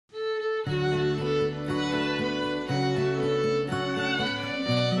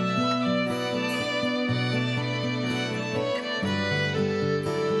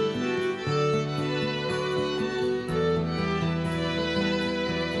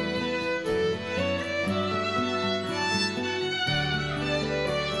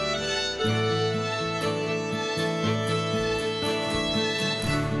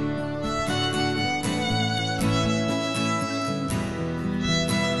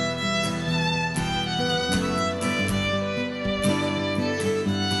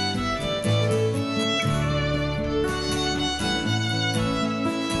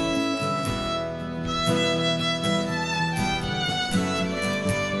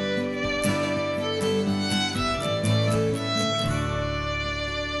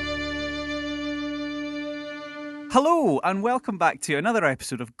Hello, and welcome back to another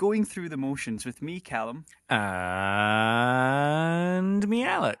episode of Going Through the Motions with me, Callum. And me,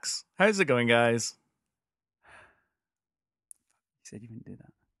 Alex. How's it going, guys? You said you wouldn't do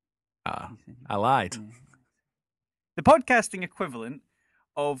that. I lied. Yeah. The podcasting equivalent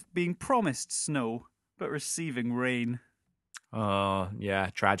of being promised snow, but receiving rain. Oh, yeah,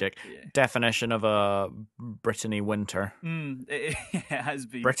 tragic. Yeah. Definition of a Brittany winter. It has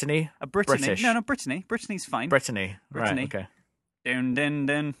been. Brittany? A Brittany. British. No, Brittany. Brittany's fine. Brittany. Brittany. Right, okay.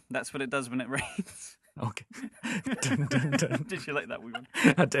 Dun. That's what it does when it rains. Okay. Dun, dun, dun. Did you like that one?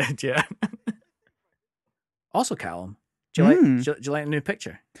 I did, yeah. Also, Callum, do you like a new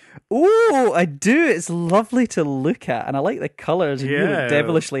picture? Oh, I do. It's lovely to look at, and I like the colours. You Yeah. look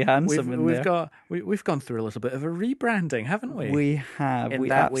devilishly handsome in there. We've gone through a little bit of a rebranding, haven't we? We have. In We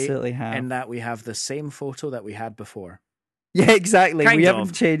that absolutely have. In that we have the same photo that we had before. Yeah, exactly. Kind we of.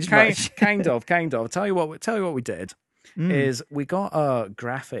 haven't changed kind, much. kind of. Tell you what we did is we got a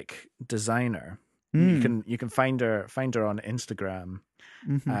graphic designer. You can find her on Instagram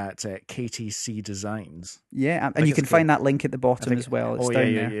at KTC Designs. Yeah, and Like you it's can good. find that link at the I bottom think- as well. It's oh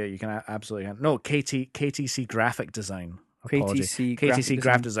down yeah, there. You can absolutely no KTC Graphic Design. Apologies. KTC KTC Graphic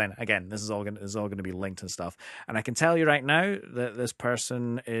Graphic Design. Again, this is all going to be linked and stuff. And I can tell you right now that this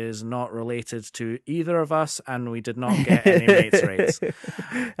person is not related to either of us, and we did not get any mates rates.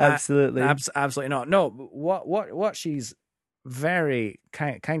 Absolutely. Absolutely not. No, what she's very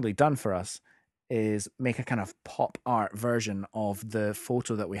kindly done for us is make a kind of pop art version of the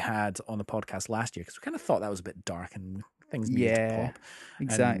photo that we had on the podcast last year, because we kind of thought that was a bit dark and things needed to pop.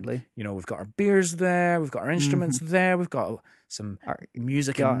 Exactly. And, we've got our beers there, we've got our instruments there, we've got some Our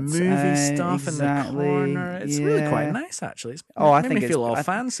music and guts, movie stuff exactly, in the corner. It's really quite yeah. nice, actually. Oh, I made think me it's- feel all I-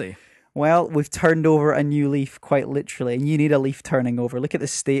 fancy. Well, we've turned over a new leaf, quite literally, and you need a leaf turning over. Look at the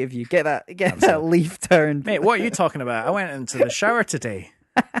state of you. Get that leaf turned. Mate, what are you talking about? I went into the shower today.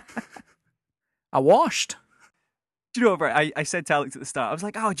 I washed. Do you know what, right? I said to Alex at the start, I was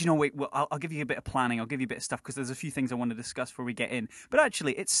like, oh, do you know, wait, well, I'll give you a bit of planning, I'll give you a bit of stuff, because there's a few things I want to discuss before we get in. But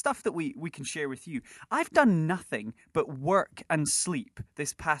actually, it's stuff that we can share with you. I've done nothing but work and sleep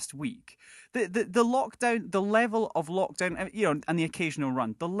this past week. The lockdown, the level of lockdown, and the occasional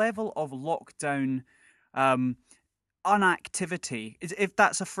run, the level of lockdown unactivity, if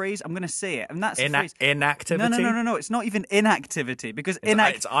that's a phrase, I'm going to say it, and that's a phrase. Inactivity? No. It's not even inactivity, because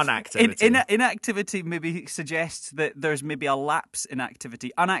It's unactivity. Inactivity maybe suggests that there's maybe a lapse in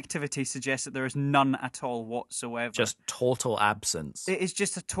activity. Unactivity suggests that there is none at all whatsoever. Just total absence. It is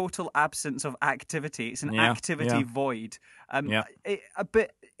just a total absence of activity. It's an Yeah, activity yeah. void. Yeah.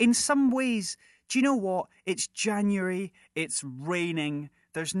 But in some ways, do you know what? It's January. It's raining.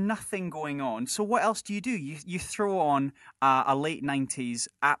 There's nothing going on. So what else do? You throw on a late 90s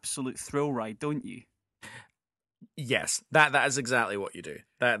absolute thrill ride, don't you? Yes, that is exactly what you do.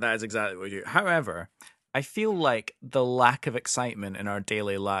 That is exactly what you do. However, I feel like the lack of excitement in our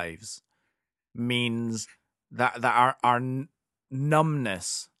daily lives means that our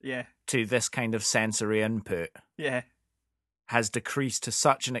numbness Yeah. to this kind of sensory input Yeah. has decreased to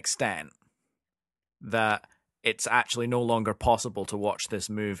such an extent that it's actually no longer possible to watch this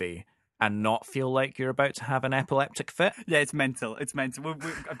movie and not feel like you're about to have an epileptic fit. Yeah, it's mental. It's mental.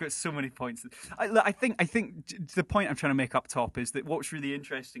 I've got so many points. I think the point I'm trying to make up top is that what's really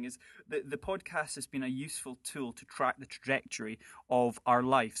interesting is that the podcast has been a useful tool to track the trajectory of our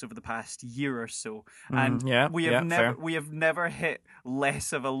lives over the past year or so, and we have never hit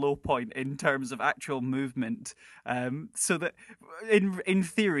less of a low point in terms of actual movement. So that in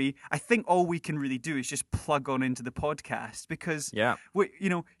theory, I think all we can really do is just plug on into the podcast, because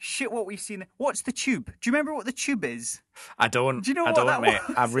what we've seen. What's the Tube? Do you remember what the Tube is? I don't. Do you know I what don't, that mate.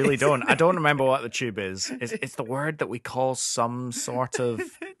 was? I really don't. I don't remember what the Tube is. It's the word that we call some sort of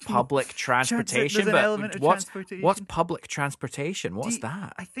public transportation. There's an but element of what's transportation. public transportation? What's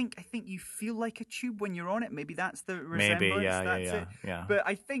that? I think you feel like a tube when you're on it. Maybe that's the Maybe, resemblance. yeah, That's yeah, it. yeah. But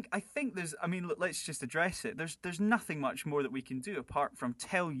I think there's. I mean, look, let's just address it. There's nothing much more that we can do apart from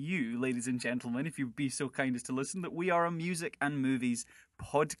tell you, ladies and gentlemen, if you'd be so kind as to listen, that we are a music and movies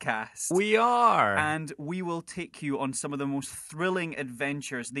podcast. We are. And we will take you on some of the most thrilling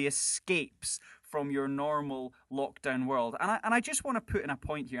adventures, the escapes from your normal lockdown world. And I just want to put in a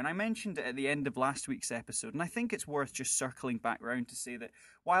point here, and I mentioned it at the end of last week's episode, and I think it's worth just circling back round to say that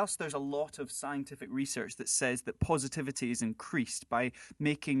whilst there's a lot of scientific research that says that positivity is increased by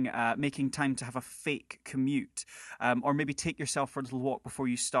making time to have a fake commute, or maybe take yourself for a little walk before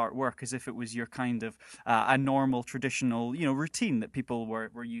you start work, as if it was your kind of a normal, traditional, routine that people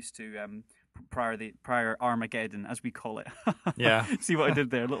were used to prior Armageddon, as we call it. Yeah. See what I did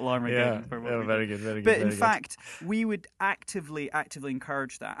there? A little Armageddon. Yeah, very good, very good. But very in good. fact, we would actively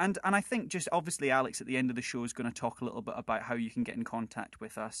encourage that. And I think just obviously Alex at the end of the show is going to talk a little bit about how you can get in contact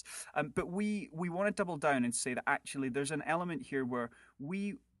with us. But we want to double down and say that actually there's an element here where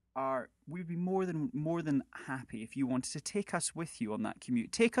we'd be more than happy if you wanted to take us with you on that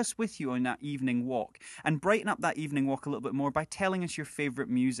commute, take us with you on that evening walk, and brighten up that evening walk a little bit more by telling us your favorite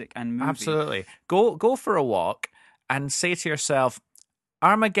music and movie. Absolutely. Go for a walk and say to yourself,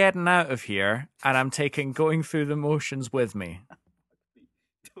 Armageddon out of here, and I'm taking Going Through the Motions with me.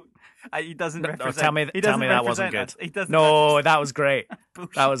 He doesn't represent. Tell me that wasn't good. That was great.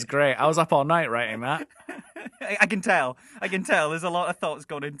 Bullshit. That was great. I was up all night writing that. I can tell. There's a lot of thoughts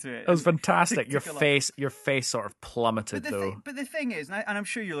gone into it. It was fantastic. Your face sort of plummeted though. But the thing is, and I'm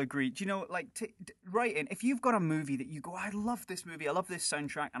sure you'll agree. Do you know, like, write in if you've got a movie that you go, I love this movie, I love this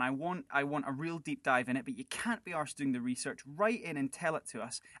soundtrack, and I want a real deep dive in it, but you can't be arsed doing the research. Write in and tell it to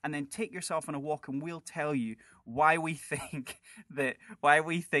us, and then take yourself on a walk, and we'll tell you why we think that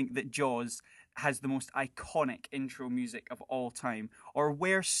Jaws has the most iconic intro music of all time, or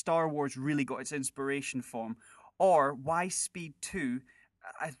where Star Wars really got its inspiration from, or why Speed 2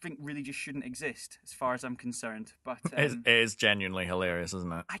 I think really just shouldn't exist as far as I'm concerned. But it is genuinely hilarious,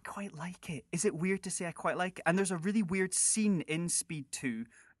 isn't it? I quite like it. Is it weird to say I quite like it? And there's a really weird scene in Speed 2.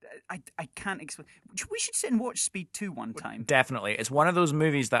 I can't explain. We should sit and watch Speed 2 one time. Definitely. It's one of those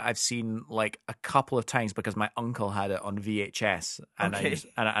movies that I've seen like a couple of times because my uncle had it on VHS, and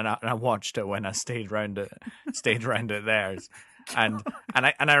I watched it when I stayed round at theirs. And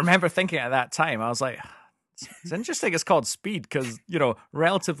I remember thinking at that time, I was like, it's interesting it's called Speed because,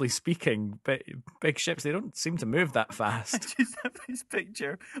 relatively speaking, big ships, they don't seem to move that fast. I just have this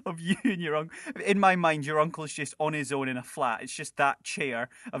picture of you and your uncle. In my mind, your uncle's just on his own in a flat. It's just that chair,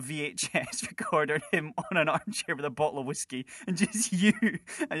 a VHS recorder, him on an armchair with a bottle of whiskey, and just you.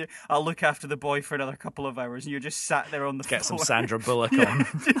 And I'll look after the boy for another couple of hours, and you're just sat there on the floor. Get some Sandra Bullock on.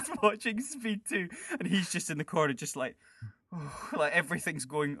 Just watching Speed 2, and he's just in the corner just like... like everything's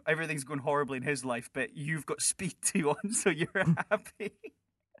going horribly in his life, but you've got Speed 2 on, so you're happy.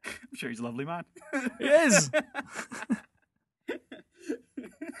 I'm sure he's a lovely man. He is.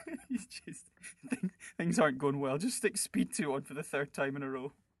 He's just things aren't going well. Just stick Speed 2 on for the third time in a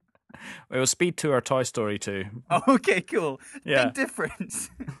row. It was Speed 2 or Toy Story 2. Oh, okay, cool. Yeah. Big difference.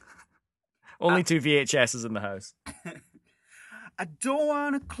 Only 2 VHSs in the house. I don't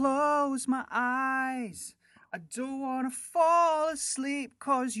want to close my eyes. I don't want to fall asleep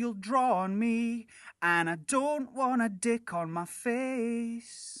 'cause you'll draw on me. And I don't want a dick on my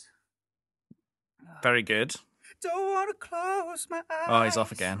face. Very good. Don't want to close my eyes. Oh, he's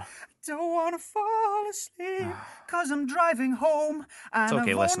off again. Don't want to fall asleep 'cause I'm driving home and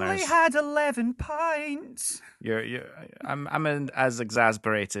okay, I've listeners. only had 11 pints. I'm as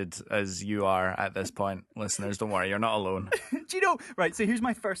exasperated as you are at this point, listeners. Don't worry, you're not alone. Do you know? Right. So here's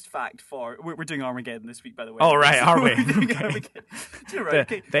my first fact we're doing Armageddon this week, by the way. Oh right, are we? We're doing Okay. Armageddon. Do you know, right?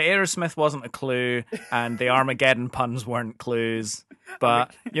 The Aerosmith wasn't a clue, and the Armageddon puns weren't clues.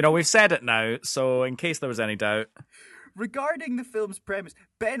 But we've said it now, so in case there was any doubt. Regarding the film's premise,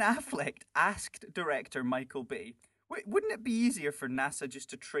 Ben Affleck asked director Michael Bay, wouldn't it be easier for NASA just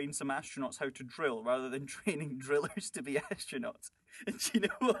to train some astronauts how to drill rather than training drillers to be astronauts? And do you know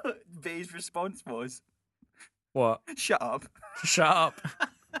what Bay's response was? What? Shut up. Shut up.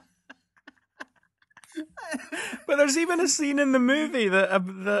 But there's even a scene in the movie I've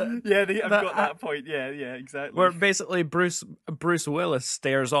got that point. Yeah, exactly. Where basically Bruce Willis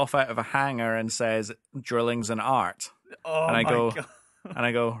stares off out of a hangar and says, "Drilling's an art." Oh, and God.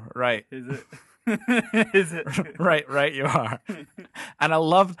 I go, right. Is it? Is it? Right, you are. And I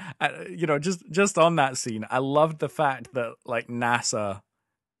loved, just on that scene, I loved the fact that like NASA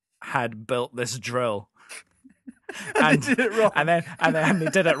had built this drill. And they did it wrong. And then they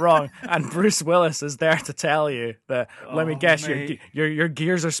did it wrong. And Bruce Willis is there to tell you that, let me guess, your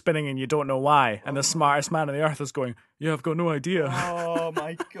gears are spinning and you don't know why. And the smartest man on the earth is going, yeah, I've got no idea. Oh,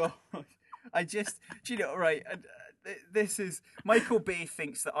 my God. Right. This is Michael Bay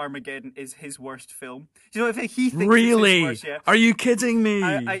thinks that Armageddon is his worst film. Do you know if he thinks really? It's his worst, yeah. Are you kidding me?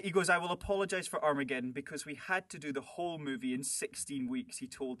 He goes, I will apologize for Armageddon because we had to do the whole movie in 16 weeks. He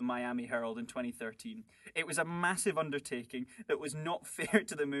told the Miami Herald in 2013. It was a massive undertaking that was not fair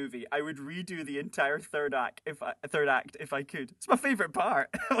to the movie. I would redo the entire third act if I could. It's my favorite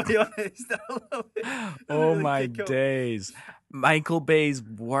part. I'll be honest. I love it. Oh really my days! Michael Bay's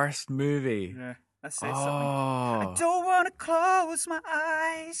worst movie. Yeah. That says something. I don't want to close my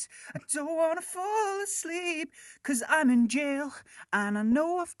eyes. I don't want to fall asleep 'cause I'm in jail and I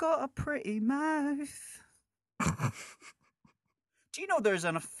know I've got a pretty mouth. Do you know there's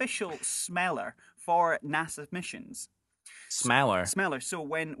an official smeller for NASA missions. Smeller. Smeller. So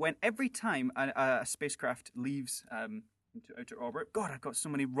when every time a spacecraft leaves into outer orbit, God, I've got so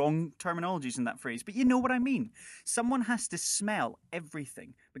many wrong terminologies in that phrase, but you know what I mean. Someone has to smell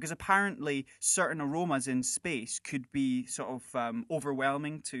everything because apparently certain aromas in space could be sort of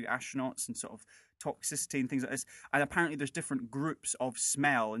overwhelming to astronauts and sort of toxicity and things like this. And apparently there's different groups of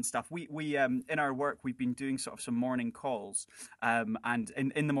smell and stuff. We in our work we've been doing sort of some morning calls, and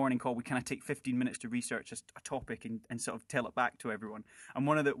in the morning call we kind of take 15 minutes to research a topic and sort of tell it back to everyone. And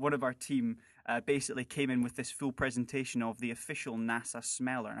one of our team basically came in with this full presentation of the official NASA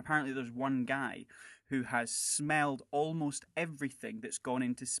smeller. And apparently there's one guy who has smelled almost everything that's gone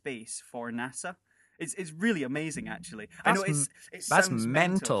into space for NASA. It's really amazing, actually. I know it sounds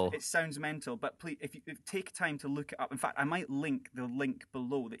mental. It sounds mental, but please, if you take time to look it up. In fact, I might link the link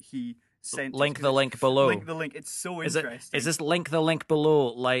below that he sent. Link the link below. Link the link. It's so interesting. Is this link the link below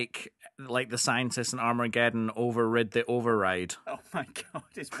like the scientists in Armageddon overrid the override? Oh my God,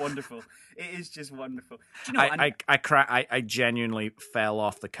 it's wonderful. It is just wonderful. Do you know, I genuinely fell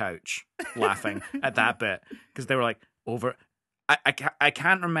off the couch laughing at that bit because they were like over. I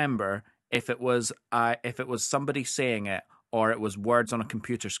can't remember if it was somebody saying it or it was words on a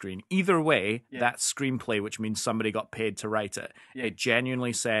computer screen. Either way, that screenplay, which means somebody got paid to write it, it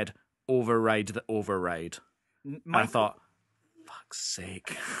genuinely said override the override. I thought, fuck's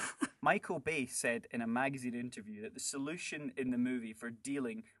sake. Michael Bay said in a magazine interview that the solution in the movie for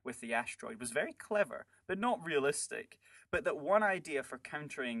dealing with the asteroid was very clever, but not realistic. But that one idea for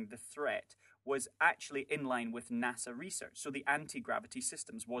countering the threat was actually in line with NASA research. So the anti-gravity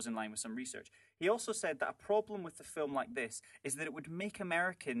systems was in line with some research. He also said that a problem with a film like this is that it would make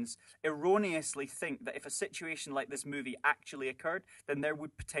Americans erroneously think that if a situation like this movie actually occurred, then there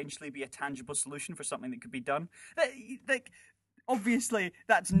would potentially be a tangible solution for something that could be done. Like, obviously,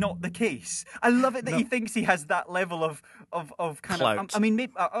 that's not the case. I love it that he thinks he has that level of kind clout. of. I mean,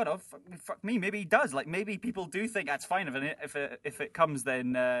 maybe fuck me. Maybe he does. Like maybe people do think that's fine. If it comes,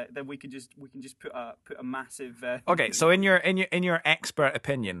 then we can just put a massive. Okay, so in your expert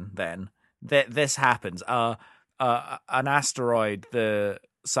opinion, then that this happens. An asteroid the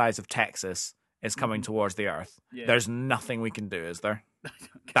size of Texas is coming towards the Earth. Yeah. There's nothing we can do, is there?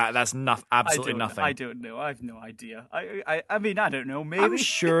 That's absolutely nothing. I don't know. I have no idea. I mean, I don't know. Maybe. I'm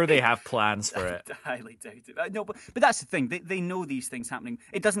sure they have plans for it. I highly doubt it. No, but that's the thing. They know these things happening.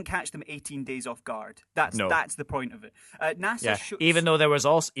 It doesn't catch them 18 days off guard. That's the point of it. NASA. Even though there was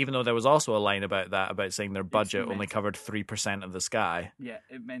also a line about saying their budget only covered 3% of the sky. Yeah,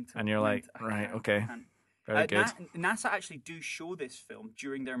 it meant. And you're like, right, okay. Very good. NASA actually do show this film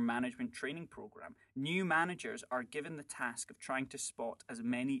during their management training program. New managers are given the task of trying to spot as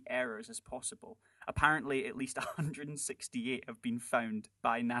many errors as possible. Apparently, at least 168 have been found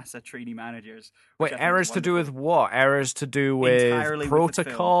by NASA trainee managers. Wait, errors to do with what? Errors to do with entirely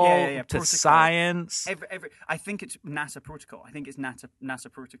protocol, with to protocol. Science? I think it's NASA protocol. I think it's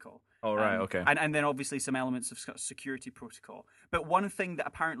NASA protocol. Oh, right, okay. And then obviously some elements of security protocol. But one thing that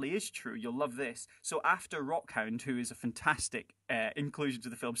apparently is true, you'll love this. So after Rockhound, who is a fantastic inclusion to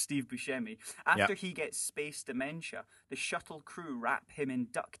the film, Steve Buscemi, after he gets space dementia, the shuttle crew wrap him in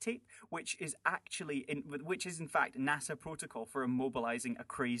duct tape, which is in fact NASA protocol for immobilizing a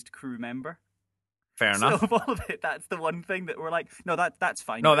crazed crew member. Fair enough. So of all of it, that's the one thing that we're like, no, that's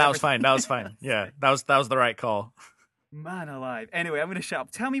fine. No, that was fine. That was fine. Yeah, that was the right call. Man alive. Anyway, I'm going to shut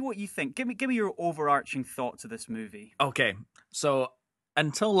up. Tell me what you think. Give me your overarching thoughts of this movie. Okay, so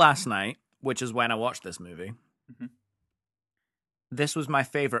until last night, which is when I watched this movie, this was my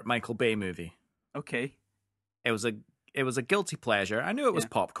favorite Michael Bay movie. Okay. It was a guilty pleasure. I knew it was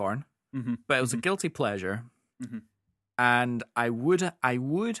popcorn, but it was a guilty pleasure. And I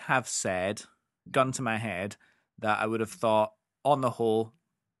would have said, gun to my head, that I would have thought, on the whole,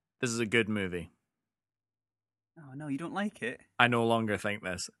 this is a good movie. Oh no, you don't like it? I no longer think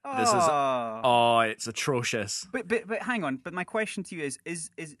this. Oh. This is it's atrocious. But hang on. But my question to you is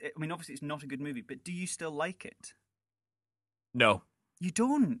I mean, obviously it's not a good movie, but do you still like it? No. You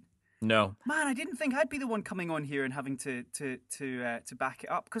don't? No. Man, I didn't think I'd be the one coming on here and having to back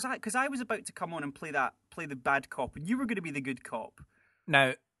it up because I was about to come on and play the bad cop, and you were going to be the good cop.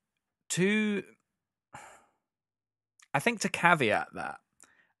 Now, I think to caveat that,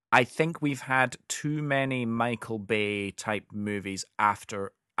 I think we've had too many Michael Bay type movies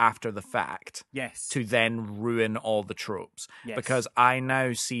after the fact. Yes. To then ruin all the tropes. Yes. Because I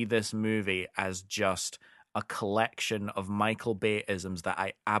now see this movie as just a collection of Michael Bay-isms that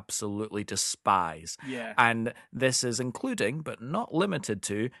I absolutely despise. Yeah. And this is including, but not limited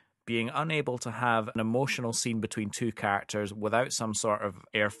to, being unable to have an emotional scene between two characters without some sort of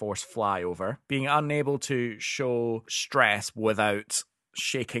Air Force flyover, being unable to show stress without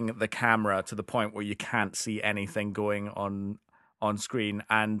shaking the camera to the point where you can't see anything going on screen,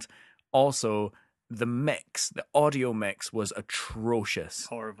 and also the audio mix was atrocious.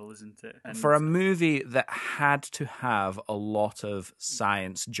 Horrible, isn't it? And for a movie that had to have a lot of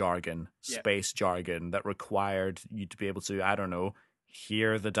science jargon, space jargon that required you to be able to, I don't know,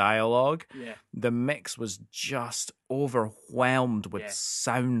 hear the dialogue. Yeah. The mix was just overwhelmed with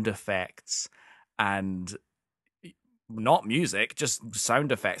sound effects and not music, just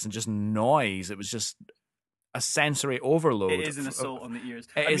sound effects and just noise. It was just a sensory overload. It is an assault on the ears.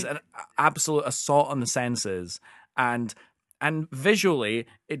 It is an absolute assault on the senses. And visually,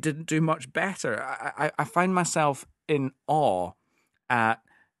 it didn't do much better. I find myself in awe at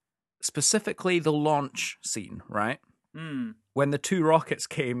specifically the launch scene, right? When the two rockets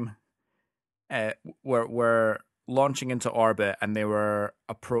came, were launching into orbit, and they were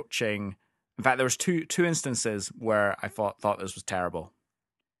approaching. In fact, there was two instances where I thought this was terrible.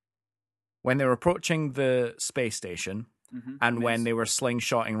 When they were approaching the space station, and when they were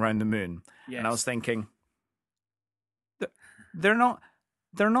slingshotting around the moon, and I was thinking, they're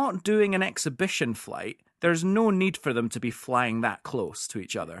not doing an exhibition flight. There's no need for them to be flying that close to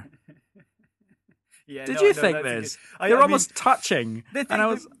each other. Did you think this? They're almost touching, and I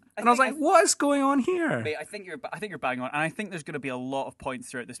was like, "What is going on here?" Mate, I think you're bang on, and I think there's going to be a lot of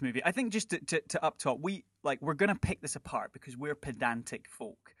points throughout this movie. I think just to up top, we're going to pick this apart because we're pedantic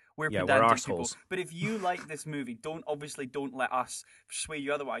folk. We're pedantic people. But if you like this movie, don't let us sway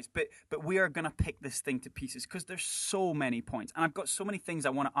you otherwise. But we are going to pick this thing to pieces because there's so many points. And I've got so many things I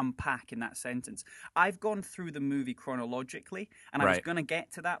want to unpack in that sentence. I've gone through the movie chronologically, and I was going to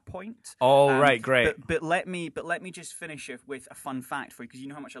get to that point. Oh, right, great. But let me just finish it with a fun fact for you, because you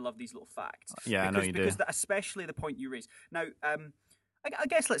know how much I love these little facts. Yeah, I know you do. Because especially the point you raised. Now, I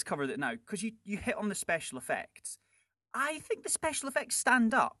guess let's cover that now, because you hit on the special effects. I think the special effects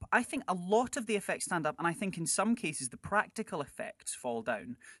stand up. I think a lot of the effects stand up, and I think in some cases the practical effects fall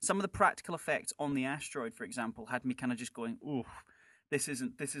down. Some of the practical effects on the asteroid, for example, had me kind of just going, "Ooh, this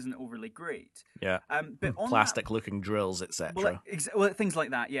isn't overly great." Yeah, but on plastic-looking drills, etc. Well, things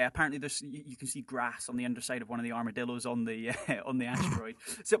like that. Yeah, apparently you can see grass on the underside of one of the armadillos on the asteroid.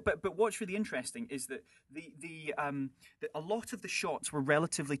 So, but what's really interesting is that a lot of the shots were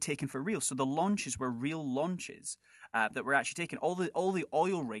relatively taken for real. So the launches were real launches. That were actually taken. All the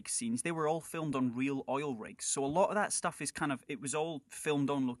oil rig scenes, they were all filmed on real oil rigs. So a lot of that stuff is it was all filmed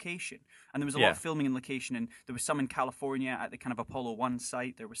on location. And there was a lot of filming in location, and there was some in California at the kind of Apollo 1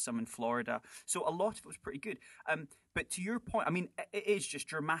 site. There was some in Florida. So a lot of it was pretty good. But to your point, I mean, it is just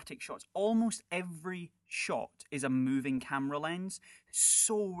dramatic shots. Almost every shot is a moving camera lens.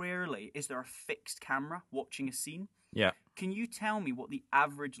 So rarely is there a fixed camera watching a scene. Yeah. Can you tell me what the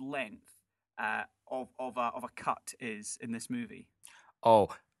average length of a cut is in this movie? Oh,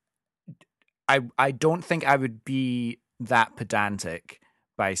 I don't think I would be that pedantic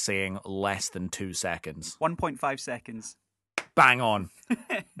by saying less than 2 seconds. 1.5 seconds. Bang on.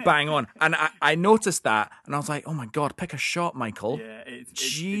 Bang on. And I noticed that, and I was like, oh my God, pick a shot, Michael. Yeah,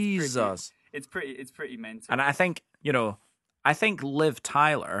 Jesus. It's pretty mental. And I think, Liv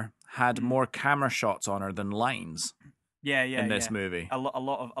Tyler had more camera shots on her than lines. In this movie, a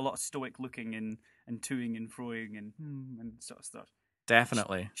lot of stoic looking and toing and froing and sort of stuff.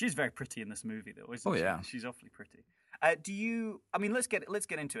 Definitely, she's very pretty in this movie, though, isn't she? Yeah, she's awfully pretty. Let's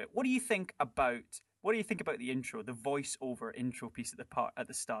get into it. What do you think about the intro, the voiceover intro piece at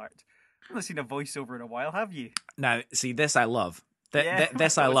the start? I've not seen a voiceover in a while, have you? Now, see, this I love.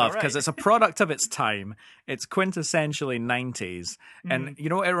 This I love because it's a product of its time. It's quintessentially 90s. And you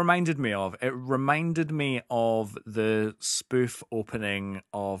know what it reminded me of? It reminded me of the spoof opening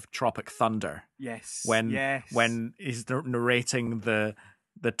of Tropic Thunder. Yes. When he's narrating the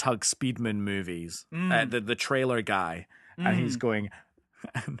Tug Speedman movies, the trailer guy, and he's going...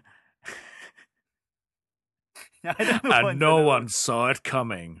 and no one saw it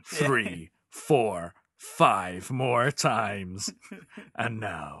coming. 3, 4... 5 more times. And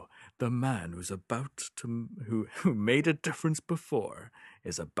now the man who made a difference before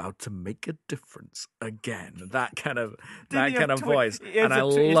is about to make a difference again. That kind of voice, and I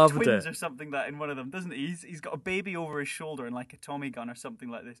loved twins it. Or something that in one of them, doesn't he? He's got a baby over his shoulder and like a Tommy gun or something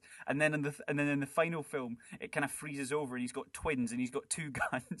like this. And then in the final film, it kind of freezes over and he's got twins and he's got 2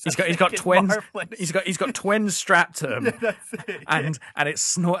 guns. He's got twins. Marvelous. He's got twins strapped to him. Yeah, that's it. And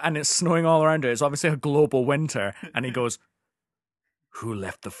it's snowing all around it. It's obviously a global winter, and he goes, "Who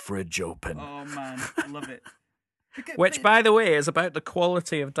left the fridge open?" Oh man, I love it. Which, by the way, is about the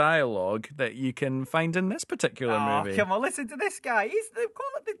quality of dialogue that you can find in this particular movie. Come on, listen to this guy.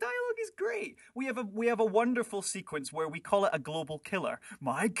 The dialogue is great. We have a wonderful sequence where we call it a global killer.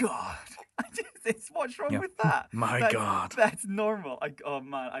 My God, what's wrong with that? God, that's normal.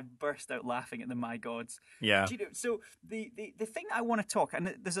 I burst out laughing at the my gods. Yeah. Do you know, so the thing I want to talk,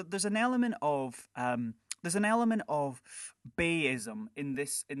 and there's an element of Bayism in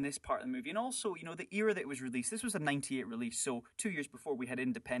this part of the movie, and also the era that it was released. This was a '98 release, so 2 years before we had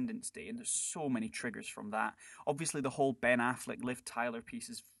Independence Day, and there's so many triggers from that. Obviously, the whole Ben Affleck, Liv Tyler piece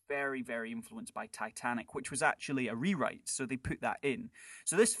is very, very influenced by Titanic, which was actually a rewrite, so they put that in.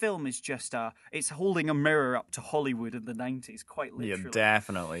 So this film is just it's holding a mirror up to Hollywood in the '90s, quite literally. Yeah,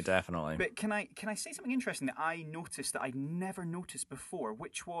 definitely. But can I say something interesting that I noticed that I'd never noticed before,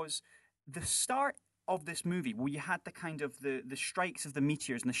 which was the start of this movie, where you had the kind of the strikes of the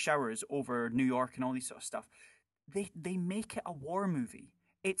meteors and the showers over New York and all these sort of stuff. They make it a war movie.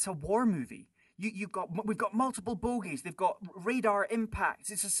 It's a war movie. We've got multiple bogeys. They've got radar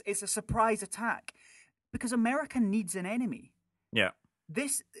impacts. It's a surprise attack because America needs an enemy. Yeah.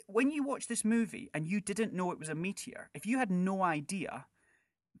 When you watch this movie and you didn't know it was a meteor, if you had no idea,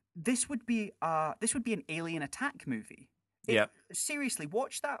 this would be an alien attack movie. Yeah. Seriously,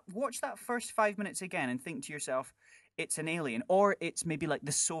 watch that first 5 minutes again and think to yourself, it's an alien, or it's maybe like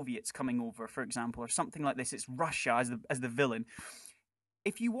the Soviets coming over, for example, or something like this. It's Russia as the villain.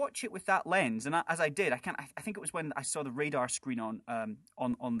 If you watch it with that lens, and as I did, I think it was when I saw the radar screen on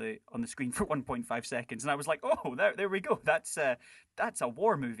the screen for 1.5 seconds, and I was like, oh, there we go. That's a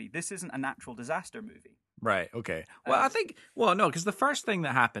war movie. This isn't a natural disaster movie. Right. Okay. Well, no, because the first thing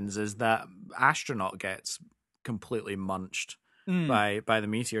that happens is that astronaut gets completely munched by the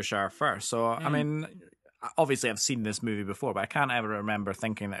meteor shower first. So I mean, obviously I've seen this movie before, but I can't ever remember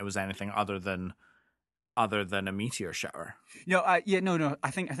thinking that it was anything other than a meteor shower. No, no.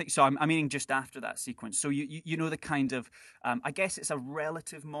 I think so. I'm meaning just after that sequence. So you know the kind of I guess it's a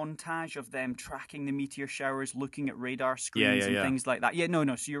relative montage of them tracking the meteor showers, looking at radar screens and things like that. Yeah, no.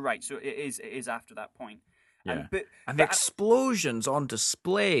 So you're right. So it is after that point. Yeah. And the explosions on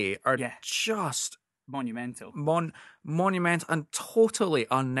display are just monumental, monumental, and totally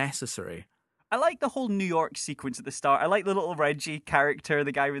unnecessary. I like the whole New York sequence at the start. I like the little Reggie character,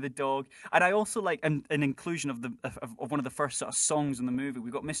 the guy with the dog, and I also like an inclusion of one of the first sort of songs in the movie.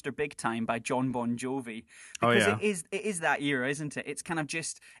 We've got "Mr. Big Time" by John Bon Jovi, because it is that era, isn't it? It's kind of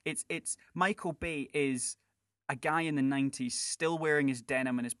just it's Michael Bay is a guy in the 90s still wearing his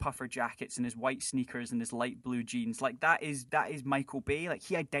denim and his puffer jackets and his white sneakers and his light blue jeans. Like that is Michael Bay. Like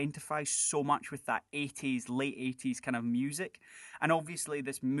he identifies so much with that late 80s kind of music. And obviously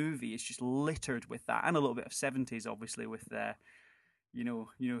this movie is just littered with that, and a little bit of 70s obviously with you know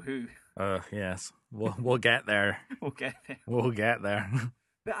who. Yes. We'll get there. We'll get there.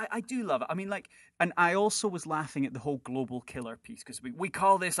 But I do love it. I mean, like, and I also was laughing at the whole global killer piece, because we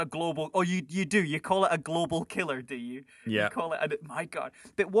call this a global. Oh, you do. You call it a global killer, do you? Yeah. You call it. My God.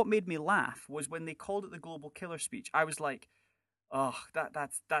 But what made me laugh was when they called it the global killer speech. I was like, oh,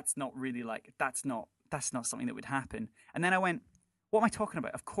 that's not really like that's not something that would happen. And then I went, what am I talking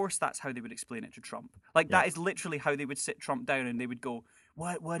about? Of course, that's how they would explain it to Trump. Like that is literally how they would sit Trump down, and they would go,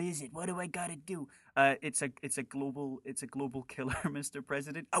 "What is it? What do I gotta do? It's a global killer, Mr.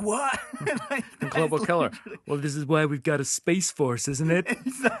 President. A what? Like, a global killer. Well, this is why we've got a space force, isn't it?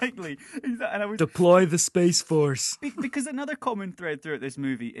 Exactly. And I was, deploy the space force. Because another common thread throughout this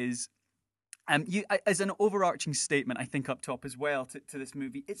movie is, as an overarching statement, I think up top as well to this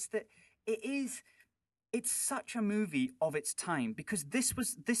movie, it's that it's such a movie of its time, because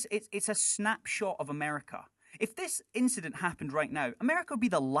it's a snapshot of America. If this incident happened right now, America would be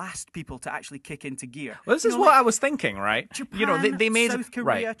the last people to actually kick into gear. Well, this is what I was thinking, right? Japan, they made South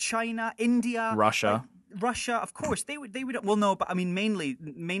Korea, China, India, Russia. Russia, of course, they would. Well, no, but I mean, mainly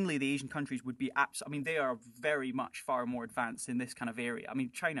the Asian countries would be. I mean, they are very much far more advanced in this kind of area. I mean,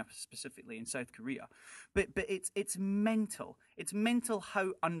 China specifically and South Korea, but it's mental. It's mental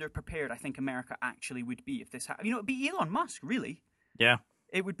how underprepared I think America actually would be if this happened. It'd be Elon Musk, really. Yeah.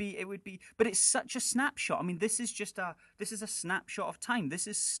 It would be, but it's such a snapshot. I mean, this is a snapshot of time. This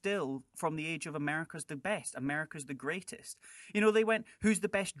is still from the age of America's the best, America's the greatest. They went, who's the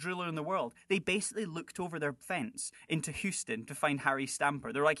best driller in the world? They basically looked over their fence into Houston to find Harry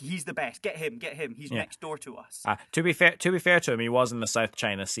Stamper. They're like, he's the best. Get him. He's next door to us. To be fair to him, he was in the South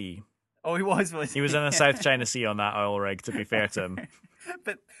China Sea. Oh, he was He was in the South China Sea on that oil rig, to be fair to him.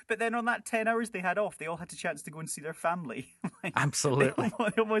 But then on that 10 hours they had off, they all had a chance to go and see their family. Like, Absolutely.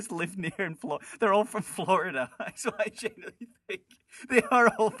 They almost live near in Florida. They're all from Florida. So I genuinely think they are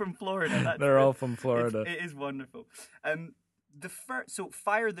all from Florida. They're all from Florida. It is wonderful. So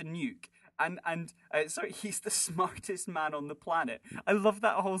fire the nuke. And sorry, he's the smartest man on the planet. I love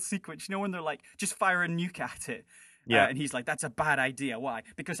that whole sequence. You know, when they're like, just fire a nuke at it. Yeah. And he's like, that's a bad idea. Why?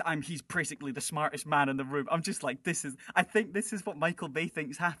 Because he's basically the smartest man in the room. I'm just like, I think this is what Michael Bay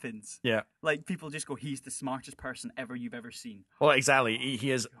thinks happens. Yeah. Like, people just go, he's the smartest person you've ever seen. Well, exactly.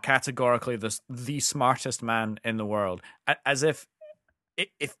 He is categorically the smartest man in the world. As if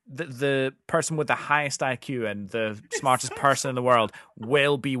the person with the highest IQ and the smartest person in the world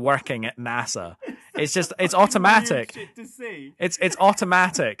will be working at NASA. It's automatic. Shit to say. It's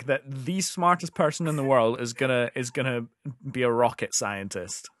automatic that the smartest person in the world is gonna be a rocket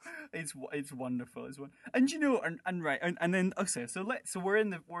scientist. It's wonderful. And you know, and right, and then okay, so we're in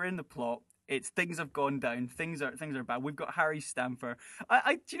the plot. It's things have gone down. Things are bad. We've got Harry Stamper.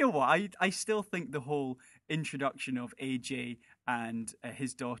 Do you know what? I still think the whole introduction of AJ and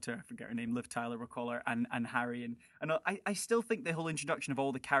his daughter, I forget her name, Liv Tyler, we'll call her, and Harry, and I still think the whole introduction of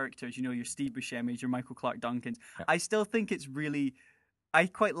all the characters, you know, your Steve Buscemi's, your Michael Clark Duncan's, yeah. I still think it's really, I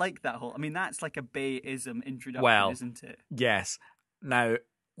quite like that whole, I mean, that's like a Bay-ism introduction, isn't it? Yes. Now,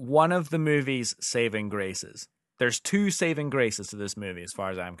 one of the movie's saving graces, there's two saving graces to this movie as far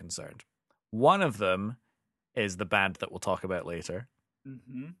as I'm concerned. One of them is the band that we'll talk about later.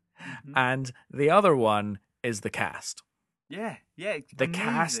 Mm-hmm. Mm-hmm. And the other one is the cast. Yeah. The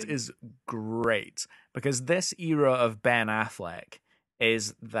cast is great because this era of Ben Affleck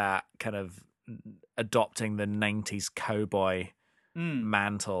is that kind of adopting the 90s cowboy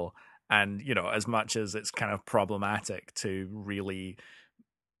mantle. And, you know, as much as it's kind of problematic to really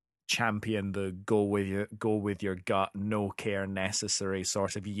champion the go with your gut, no care necessary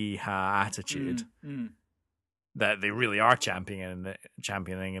sort of yeehaw attitude that they really are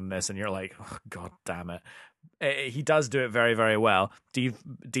championing in this, and you're like, oh, God damn it. He does do it very, very well. Steve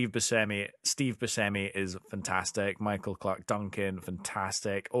Buscemi is fantastic. Michael Clark Duncan,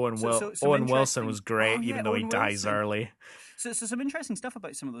 fantastic. Owen Wilson was great, even though he dies early. So some interesting stuff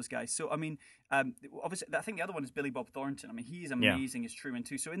about some of those guys. So, I mean, obviously, I think the other one is Billy Bob Thornton. I mean, he's amazing as Truman,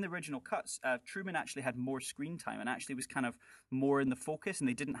 too. So in the original cuts, Truman actually had more screen time and actually was kind of more in the focus, and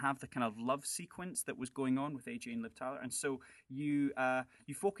they didn't have the kind of love sequence that was going on with AJ and Liv Tyler. And so you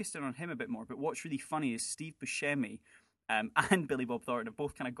focused in on him a bit more. But what's really funny is Steve Buscemi and Billy Bob Thornton have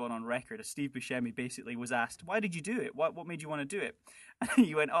both kind of gone on record as Steve Buscemi basically was asked, why did you do it? What made you want to do it? And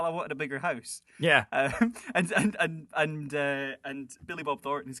he went, I wanted a bigger house. Yeah. And Billy Bob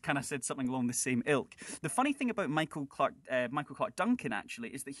Thornton has kind of said something along the same ilk. The funny thing about Michael Clark Duncan actually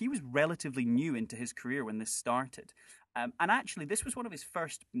is that he was relatively new into his career when this started. And actually, this was one of his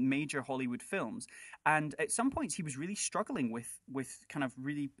first major Hollywood films. And at some points, he was really struggling with kind of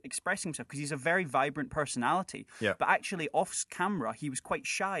really expressing himself because he's a very vibrant personality. Yeah. But actually, off camera, he was quite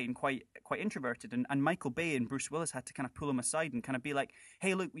shy and quite introverted. And Michael Bay and Bruce Willis had to kind of pull him aside and kind of be like,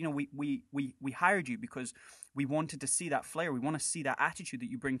 "Hey, look, you know, we hired you because we wanted to see that flair. We want to see that attitude that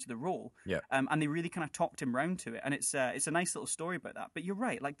you bring to the role." Yeah. And they really kind of talked him round to it. And it's a nice little story about that. But you're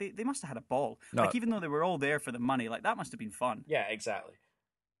right. Like, they must have had a ball. No. Like, even though they were all there for the money, like, that must have been fun. Yeah, exactly.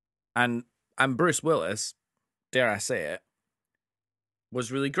 And Bruce Willis, dare I say it,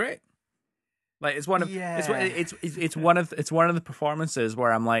 was really great. Like, it's one of it's one of the performances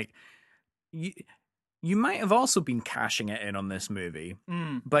where I'm like, you might have also been cashing it in on this movie,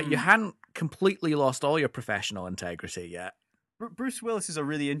 but you hadn't completely lost all your professional integrity yet. Bruce Willis is a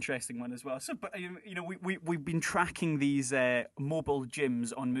really interesting one as well. So, but you know, we've been tracking these mobile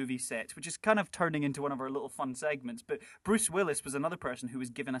gyms on movie sets, which is kind of turning into one of our little fun segments. But Bruce Willis was another person who was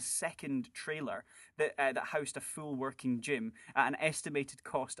given a second trailer that housed a full working gym at an estimated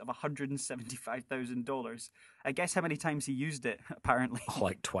cost of $175,000. I guess how many times he used it? Apparently,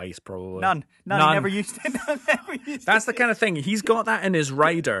 like twice, probably. None. He never used it. That's the kind of thing. He's got that in his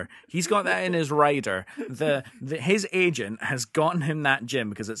rider. His agent has gotten him that gym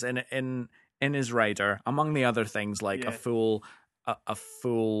because it's in his rider, among the other things, like a full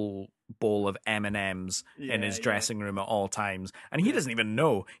bowl of M&Ms in his dressing room at all times, and he doesn't even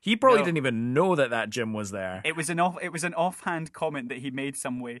know. He probably didn't even know that gym was there. It was an offhand comment that he made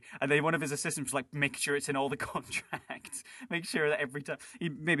some way, and then one of his assistants was like, "Make sure it's in all the contracts. Make sure that every time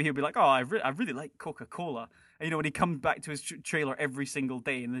he'll be like, oh, I really like Coca-Cola." You know, when he comes back to his trailer every single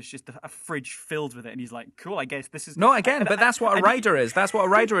day, and there's just a fridge filled with it, and he's like, "Cool, I guess this is." No, again, but that's what a writer is. That's what a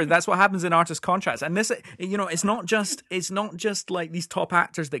writer is. That's what happens in artist contracts. And this, you know, it's not just like these top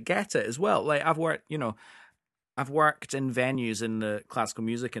actors that get it as well. Like I've worked in venues in the classical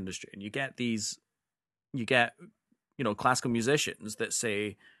music industry, and you get, classical musicians that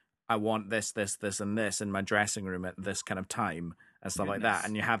say, I want this, this, this, and this in my dressing room at this kind of time and stuff like that.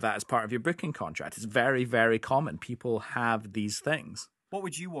 And you have that as part of your booking contract. It's very, very common. People have these things. What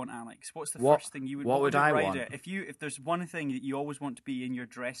would you want, Alex? What's the first thing you would? What would I want? If there's one thing that you always want to be in your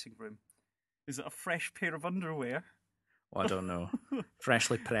dressing room, is it a fresh pair of underwear? Well, I don't know.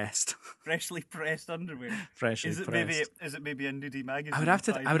 Freshly pressed. Freshly pressed underwear. Freshly pressed. Is it maybe a nudie magazine? I would have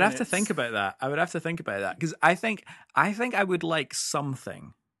to think about that. Because I think I would like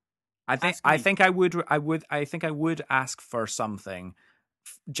something. I think I would ask for something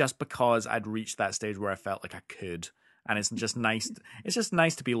just because I'd reached that stage where I felt like I could. And it's just nice. It's just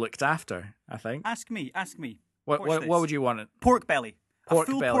nice to be looked after, I think. Ask me. What would you want? Pork belly. Pork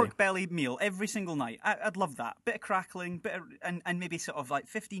a full belly. Pork belly meal every single night. I'd love that. Bit of crackling, and maybe sort of like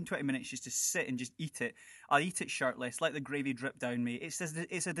 15-20 minutes just to sit and just eat it. I'll eat it shirtless, let the gravy drip down me. It's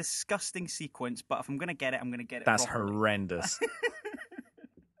a disgusting sequence, but if I'm going to get it, I'm going to get it That's properly. horrendous.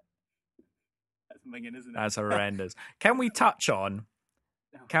 That's minging, isn't it? That's horrendous. Can we touch on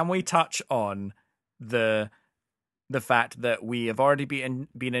the fact that we have already been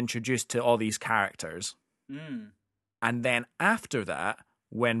introduced to all these characters? Mm. And then after that,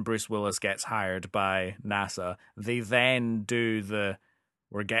 when Bruce Willis gets hired by NASA, they then do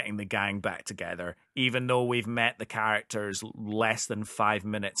we're getting the gang back together, even though we've met the characters less than 5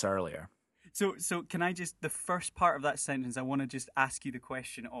 minutes earlier. So can I just, the first part of that sentence, I want to just ask you the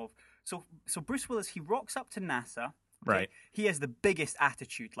question of, so Bruce Willis, he rocks up to NASA. Okay? Right. He has the biggest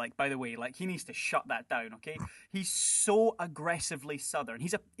attitude. Like, by the way, like he needs to shut that down. Okay. He's so aggressively Southern.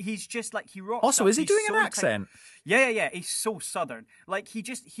 He's just like, he rocks. Also, up, is he doing an accent? Yeah. He's so Southern. Like he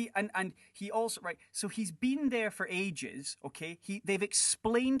also, right. So he's been there for ages. Okay. They've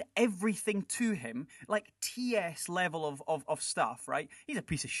explained everything to him, like TS level of stuff. Right. He's a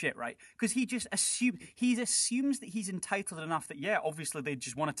piece of shit. Right. Because he assumes that he's entitled enough that, yeah, obviously they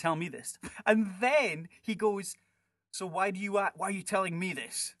just want to tell me this. And then he goes, so why are you telling me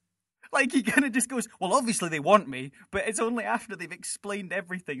this? Like he kind of just goes, well, obviously they want me, but it's only after they've explained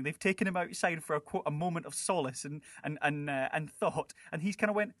everything. They've taken him outside for a moment of solace and thought, and he's kind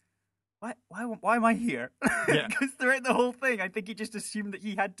of went, why am I here? Yeah. Because throughout the whole thing, I think he just assumed that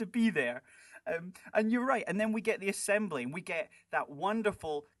he had to be there. And you're right. And then we get the assembly, and we get that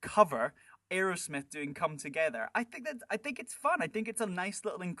wonderful cover. Aerosmith doing "Come Together." I think it's fun. I think it's a nice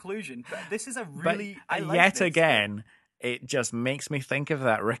little inclusion. But this is a really again, it just makes me think of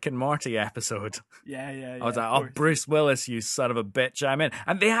that Rick and Morty episode. Yeah. I was like, "Oh, Bruce Willis, you son of a bitch, I'm in."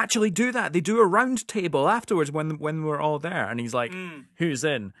 And they actually do that. They do a round table afterwards when we're all there, and he's like, "Who's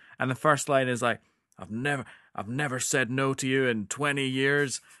in?" And the first line is like, "I've never said no to you in 20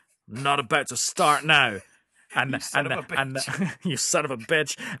 years. I'm not about to start now." And you son of a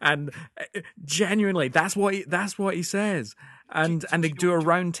bitch. And genuinely, that's what he says. And they do a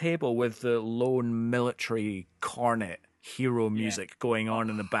round table with the lone military cornet hero music going on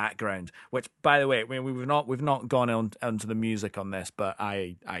in the background. Which, by the way, I mean, we've not gone onto the music on this, but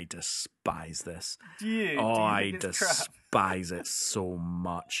I despise this. I despise it so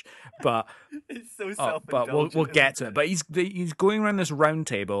much. But it's so self-indulgent. But we'll get to it. But he's going around this round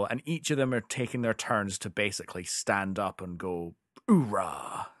table, and each of them are taking their turns to basically stand up and go,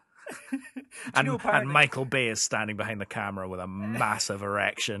 "Hoorah!" and Michael Bay is standing behind the camera with a massive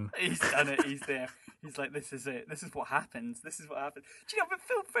erection. He's done it. He's there. He's like, this is it. This is what happens. Do you know? But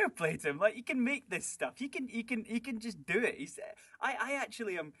fair play to him. Like, he can make this stuff. He can just do it. I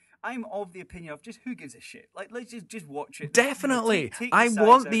actually am. I'm of the opinion of just who gives a shit. Like, let's just watch it. Definitely, take I the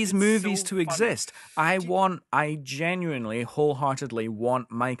want sides out. these It's movies so to funny. exist. I genuinely, wholeheartedly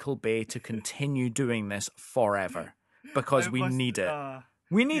want Michael Bay to continue doing this forever because we need it.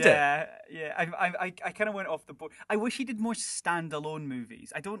 We need it. Yeah. I kind of went off the board. I wish he did more standalone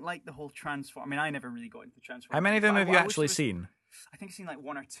movies. I don't like the whole Transform. I mean, I never really got into Transform. How many of them have you actually seen? I think I've seen like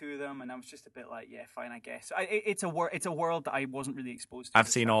one or two of them, and I was just a bit like, yeah, fine, I guess. It's a world that I wasn't really exposed to. I've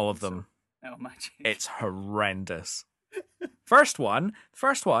seen all of them. So, oh, magic. It's horrendous. First one,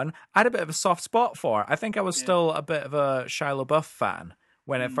 I had a bit of a soft spot for. I think I was still a bit of a Shia LaBeouf fan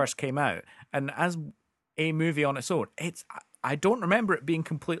when it first came out, and as a movie on its own, I don't remember it being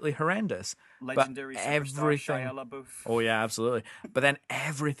completely horrendous. Legendary but superstar everything. Shia LaBeouf. Oh yeah, absolutely. But then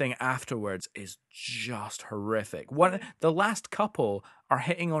everything afterwards is just horrific. The last couple are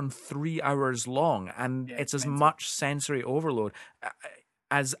hitting on 3 hours long, and Yeah, it's it's as mental. much sensory overload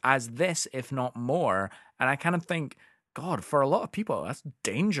as this, if not more. And I kind of think, God, for a lot of people, that's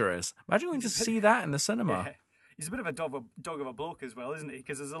dangerous. Imagine going to see that in the cinema. Yeah. He's a bit of a dog of a bloke as well, isn't he?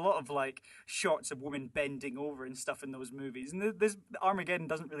 Because there's a lot of like shots of women bending over and stuff in those movies, and this Armageddon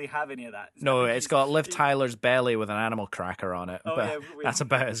doesn't really have any of that. No, it's got Liv Tyler's belly with an animal cracker on it, Oh, but yeah, that's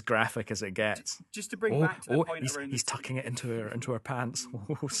about as graphic as it gets. Just to bring back to the point he's, around he's tucking it into her pants.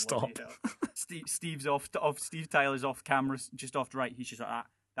 Oh, stop! Bloody hell. Steve Tyler's off camera, just off to right. He's just like,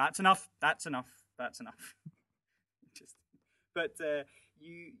 that's enough. That's enough. That's enough. But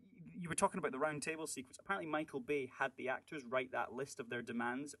you were talking about the round table sequence. Apparently, Michael Bay had the actors write that list of their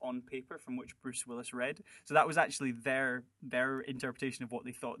demands on paper from which Bruce Willis read. So that was actually their interpretation of what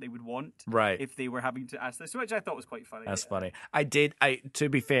they thought they would want, right? If they were having to ask this, which I thought was quite funny. That's funny. To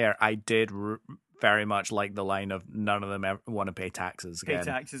be fair, I did very much like the line of none of them ever want to pay taxes again. Pay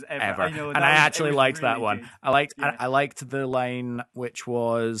taxes ever. I know, and I actually liked really that one. good. I liked the line which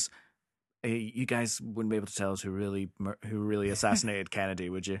was, hey, "You guys wouldn't be able to tell us who really assassinated Kennedy,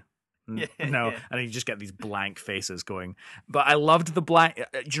 would you?" No, yeah. And you just get these blank faces going. But I loved the blank.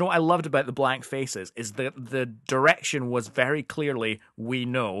 Do you know what I loved about the blank faces is the direction was very clearly, we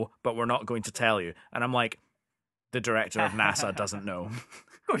know, but we're not going to tell you. And I'm like, the director of NASA doesn't know.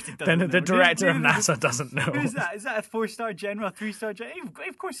 Of course he doesn't. Then the director of NASA doesn't know. Who is that? Is that a 4-star general, a 3-star general?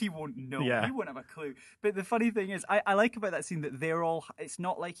 Of course he won't know. Yeah. He won't have a clue. But the funny thing is, I like about that scene that they're all, it's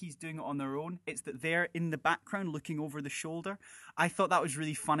not like he's doing it on their own. It's that they're in the background looking over the shoulder. I thought that was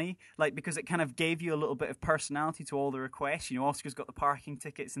really funny, like, because it kind of gave you a little bit of personality to all the requests. You know, Oscar's got the parking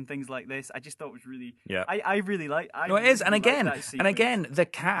tickets and things like this. I just thought it was really, yeah. I really like. No, it is, and again, the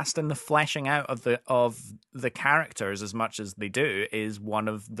cast and the fleshing out of the characters as much as they do is one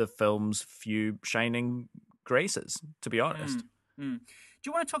of the film's few shining graces. To be honest. Do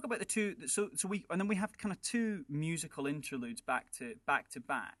you want to talk about the two? So we have kind of two musical interludes back to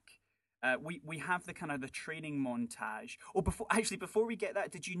back. We have the kind of the training montage. Oh, before we get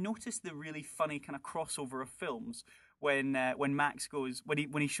that, did you notice the really funny kind of crossover of films when Max goes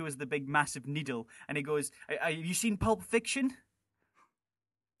when he shows the big massive needle and he goes, "Have you seen Pulp Fiction?"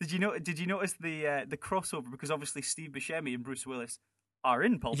 Did you notice the crossover, because obviously Steve Buscemi and Bruce Willis are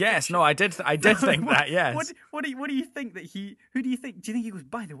in Pulp Fiction. Yes, no, I did think that. Yes. What do you think that he? Who do you think? Do you think he goes?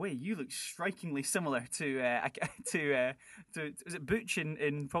 By the way, you look strikingly similar to is it Butch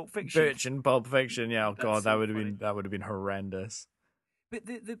in Pulp Fiction? Butch in Pulp Fiction. Yeah. Oh God, so that would funny. have been horrendous. But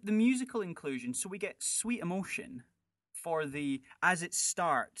the musical inclusion. So we get Sweet Emotion for as it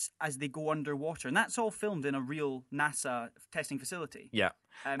starts as they go underwater, and that's all filmed in a real NASA testing facility. Yeah,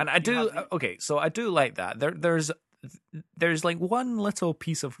 and I do. Okay, so I do like that. There's like one little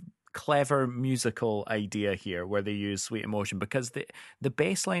piece of clever musical idea here where they use Sweet Emotion, because the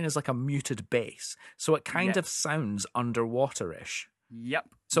bass line is like a muted bass, so it kind of sounds underwater-ish. Yep.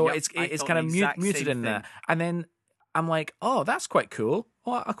 So yep. it's kind of muted in there, and then I'm like, oh, that's quite cool.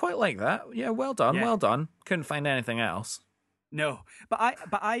 Oh, I quite like that. Yeah, well done, well done. Couldn't find anything else. No, but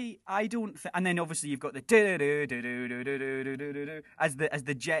I don't. And then obviously you've got the do do do do do do do do as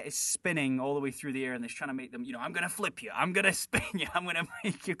the jet is spinning all the way through the air, and it's trying to make them. You know, I'm gonna flip you, I'm gonna spin you, I'm gonna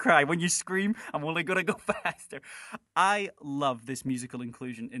make you cry. When you scream, I'm only gonna go faster. I love this musical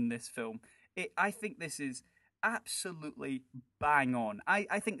inclusion in this film. I think this is absolutely bang on.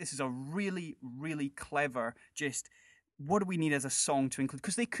 I think this is a really, really clever just. What do we need as a song to include?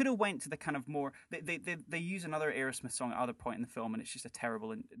 Because they could have went to the kind of more. They use another Aerosmith song at other point in the film, and it's just a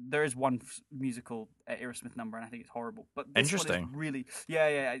terrible. And there is one musical Aerosmith number, and I think it's horrible. But this interesting. One is really,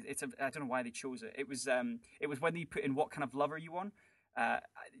 yeah. I don't know why they chose it. It was when they put in "What Kind of Lover You Want,"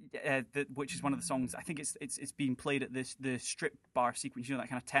 which is one of the songs. I think it's being played at the strip bar sequence. You know, that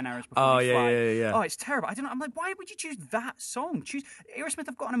kind of 10 hours before you fly. Yeah. Oh, it's terrible. I don't know. I'm like, why would you choose that song? Aerosmith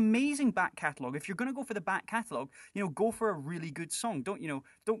have got an amazing back catalogue. If you're going to go for the back catalogue, go for a really good song. Don't.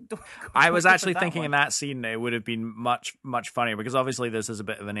 I was actually thinking in that scene it would have been much funnier, because obviously this is a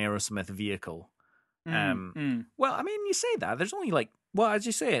bit of an Aerosmith vehicle. Well, I mean, you say that there's only as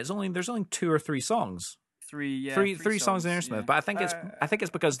you say, there's only 2 or 3 songs. Three songs in Aerosmith, but I think it's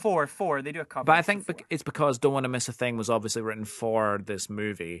because four. They do a couple. But I think it's because "Don't Want to Miss a Thing" was obviously written for this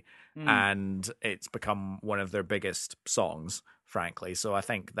movie, and it's become one of their biggest songs, frankly. So I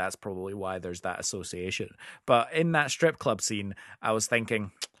think that's probably why there's that association. But in that strip club scene, I was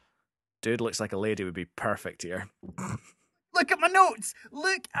thinking, dude looks like a lady would be perfect here. Look at my notes.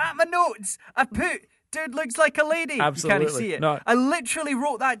 I put dude looks like a lady. Absolutely. You can't see it. No. I literally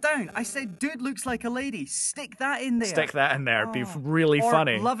wrote that down. I said, dude looks like a lady. Stick that in there. Stick that in there. It'd be really Or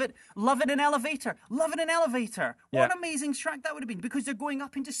funny. Love it in an elevator. Love it in an elevator. What Yeah. an amazing track that would have been, because they're going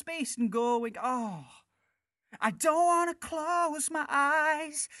up into space and going, I don't want to close my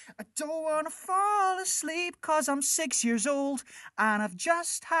eyes. I don't want to fall asleep, 'cause I'm 6 years old and I've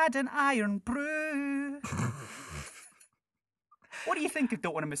just had an iron brew. What do you think of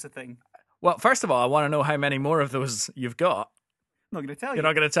Don't Want to Miss a Thing? Well, first of all, I want to know how many more of those you've got. I'm not going to tell You're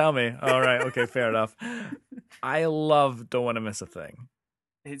not going to tell me? All right. Okay, fair enough. I love Don't Want to Miss a Thing.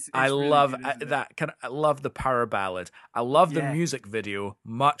 I really love good, isn't it? that I love the power ballad. I love the Yeah. music video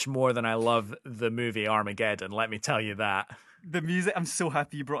much more than I love the movie Armageddon. Let me tell you that. The music, I'm so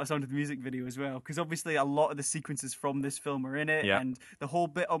happy you brought us onto the music video as well, because obviously a lot of the sequences from this film are in it, Yeah. and the whole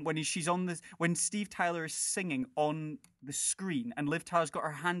bit on when Steve Tyler is singing on the screen, and Liv Tyler's got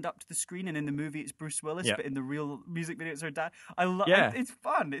her hand up to the screen, and in the movie it's Bruce Willis, Yeah. but in the real music video it's her dad. Yeah. It's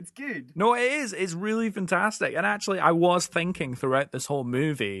fun, it's good. No, it is. It's really fantastic. And actually, I was thinking throughout this whole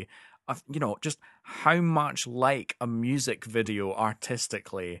movie of, just how much like a music video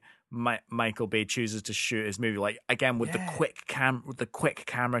artistically Michael Bay chooses to shoot his movie. Like, again, with the quick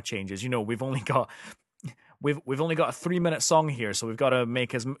camera changes. We've only got a 3-minute song here, so we've got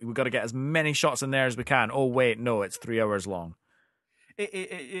to get as many shots in there as we can. Oh wait, no, it's 3 hours long. It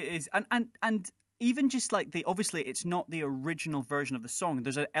is, and even just like obviously it's not the original version of the song.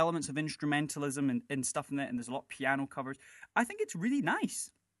 There's elements of instrumentalism and stuff in it, and there's a lot of piano covers. I think it's really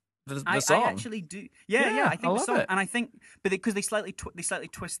nice. The song. I actually do. Yeah. I think I the love song, it. and I think, but because they slightly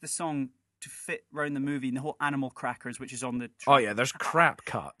twist the song to fit around the movie, and the whole Animal Crackers, which is on the. Oh yeah, there's crap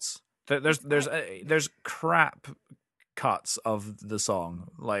cuts. There's crap cuts of the song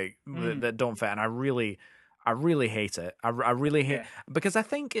that don't fit, and I really hate it. I really hate because I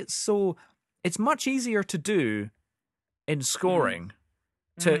think it's much easier to do in scoring.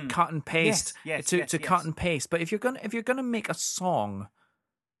 To cut and paste, cut and paste. But if you're gonna make a song.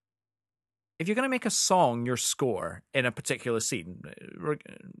 If you're going to make a song your score in a particular scene,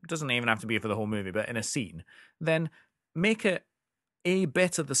 it doesn't even have to be for the whole movie, but in a scene, then make it a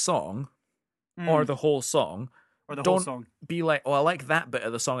bit of the song or the whole song. Or the Don't whole song. be like, I like that bit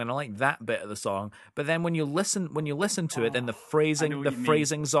of the song and I like that bit of the song. But then when you listen to it, then the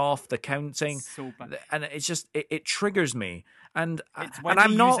phrasing's off, the counting, So bad. and it's just it triggers me. And when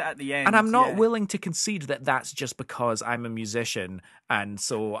I'm they not use it at the end, and I'm not yeah. willing to concede that that's just because I'm a musician and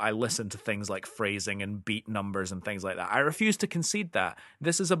so I listen to things like phrasing and beat numbers and things like that. I refuse to concede that.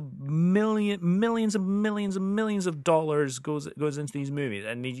 This is millions and millions of dollars goes into these movies,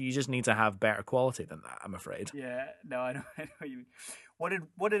 and you just need to have better quality than that, I'm afraid. Yeah, no, I know what you mean. What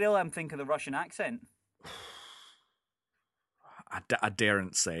did Ilham think of the Russian accent? I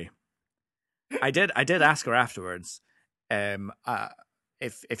daren't say. I did ask her afterwards,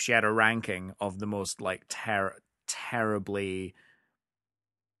 if she had a ranking of the most like terribly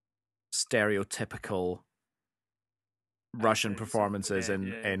stereotypical Russian performances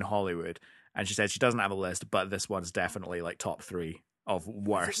in Hollywood, and she said she doesn't have a list, but this one's definitely like top 3 of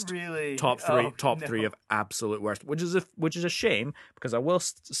worst. Really? Top three of absolute worst, which is a shame, because I will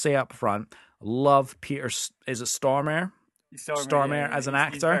say up front, love Peter. Is it Stormare? Stormare as an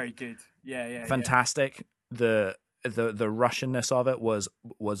actor, he's very good. Yeah. Fantastic. The Russianness of it was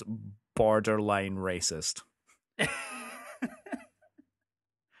borderline racist.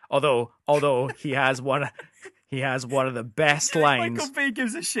 although he has one of the best lines. Michael Bay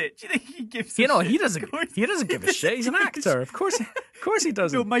gives a shit. Do you think he gives? He shit? doesn't give a shit. He's an actor. Of course he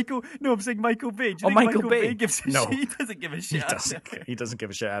doesn't. No, I'm saying Michael Bay. Do you think Michael Bay. Bay gives a No. shit? He doesn't give a shit. He doesn't give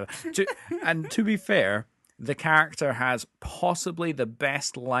a shit either. And to be fair, the character has possibly the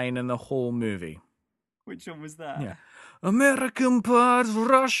best line in the whole movie. Which one was that? Yeah. American parts,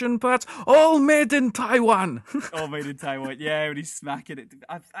 Russian parts, all made in Taiwan. All made in Taiwan. Yeah, when he's smacking it.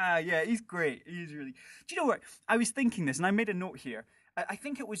 Yeah, he's great. He's really. Do you know what? I was thinking this, and I made a note here. I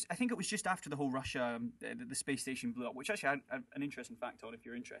think it was just after the whole Russia, the space station blew up, which actually I had an interesting fact on if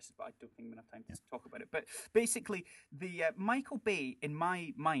you're interested, but I don't think we have time to talk about it. But basically, the Michael Bay, in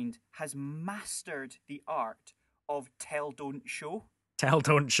my mind, has mastered the art of tell, don't show. Tell,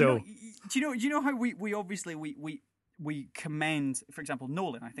 don't show. Do you know how we obviously we commend, for example,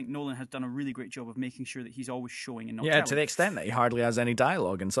 Nolan. I think Nolan has done a really great job of making sure that he's always showing and not telling. To the extent that he hardly has any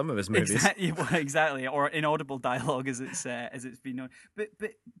dialogue in some of his movies. Exactly, or inaudible dialogue as it's been known. But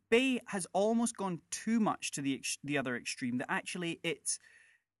Bay has almost gone too much to the other extreme. That actually it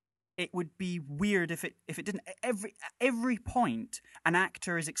would be weird if it didn't. Every point an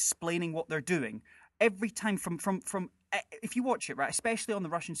actor is explaining what they're doing. Every time from if you watch it, right, especially on the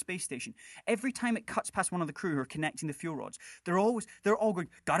Russian space station, every time it cuts past one of the crew who are connecting the fuel rods, they're all going,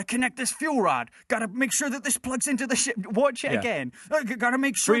 gotta connect this fuel rod, gotta make sure that this plugs into the ship. Watch it again. Gotta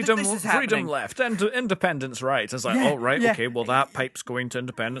make sure that this is happening. Freedom left and independence right. It's like, oh, right, okay, well, that pipe's going to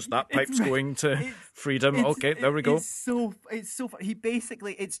independence, that pipe's going to freedom. Okay, there we go. It's so funny. He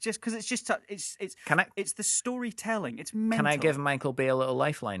basically, it's just because it's the storytelling. It's mental. Can I give Michael Bay a little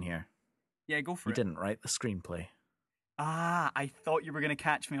lifeline here? Yeah, go for He it. didn't write the screenplay. I thought you were going to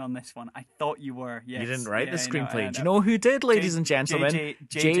catch me on this one. I thought you were. Yes. You didn't write the screenplay. No, Do you know who did, ladies and gentlemen?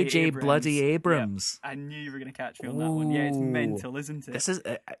 J.J. Bloody Abrams. Yeah, I knew you were going to catch me on that one. Yeah, it's mental, isn't it? This is.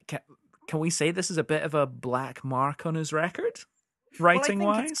 Can we say this is a bit of a black mark on his record,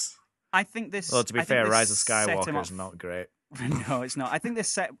 writing-wise? I think this. Well, to be fair, Rise of Skywalker is not great. No, it's not. I think this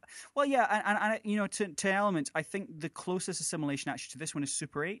set. Well, yeah, and to elements, I think the closest assimilation actually to this one is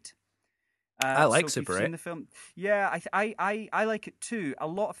Super 8. I like so Super if you've 8. seen the film, yeah, I like it too. A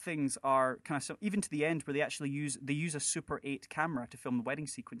lot of things are kind of even to the end where they actually use a Super 8 camera to film the wedding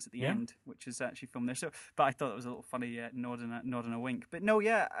sequence at the end, which is actually filmed there. So, but I thought it was a little funny nod and a wink. But no,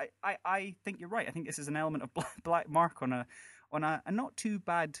 yeah, I think you're right. I think this is an element of black mark on a not too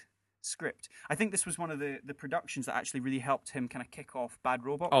bad script. I think this was one of the productions that actually really helped him kind of kick off Bad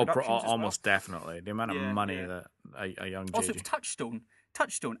Robot. Productions almost definitely. The amount of money that a young JJ. Also,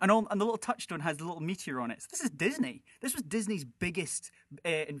 Touchstone, and the little Touchstone has the little meteor on it. So this is Disney. This was Disney's biggest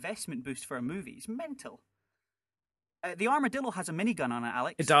investment boost for a movie. It's mental. The Armadillo has a minigun on it,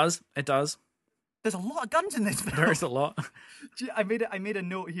 Alex. It does. There's a lot of guns in this film. There's a lot. I made a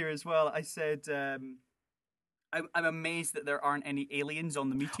note here as well. I said, I'm amazed that there aren't any aliens on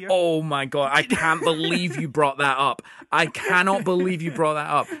the meteor. Oh my god! I can't believe you brought that up. I cannot believe you brought that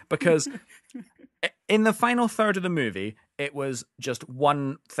up because in the final third of the movie, it was just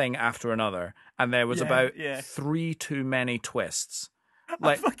one thing after another, and there was about 3 too many twists.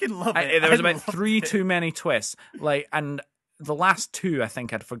 I fucking love it. There was about 3 too many twists. And the last 2 I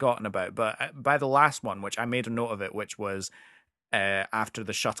think I'd forgotten about, but by the last one, which I made a note of it, which was after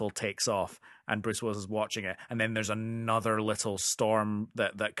the shuttle takes off and Bruce Willis is watching it, and then there's another little storm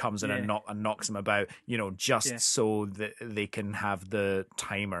that comes in and knocks him about, so that they can have the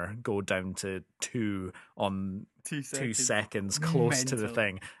timer go down to 2 on 2 seconds close to the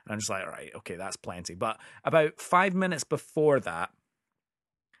thing. And I'm just like, right, okay, that's plenty. But about 5 minutes before that,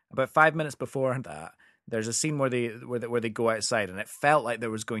 there's a scene where they go outside, and it felt like there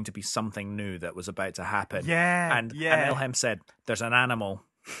was going to be something new that was about to happen. And Ilham said, "There's an animal."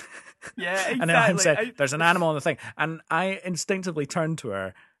 Yeah, exactly. And Ilham said, "There's an animal on the thing," and I instinctively turned to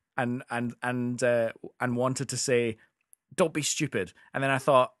her and wanted to say, "Don't be stupid." And then I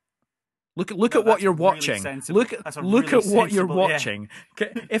thought, Look at what you're watching. Look at what you're watching.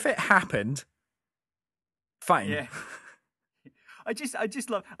 If it happened, fine. Yeah. I just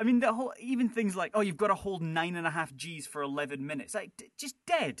love. I mean, the whole even things like, oh, you've got to hold 9.5 Gs for 11 minutes. Like, just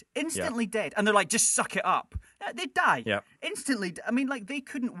dead, instantly dead. And they're like, just suck it up. They die instantly. I mean, like they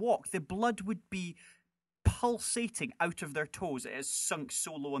couldn't walk. The blood would be pulsating out of their toes. It has sunk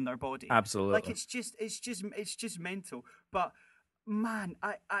so low in their body. Absolutely. Like it's just mental. But man,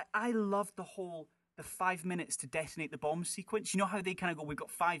 I love the 5 minutes to detonate the bomb sequence. You know how they kind of go, we've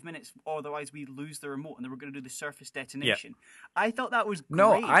got 5 minutes, otherwise we lose the remote, and then we're going to do the surface detonation. I thought that was great.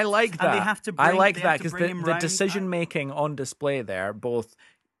 No, I like that. And they have to bring, I like that because the the decision making on display there, both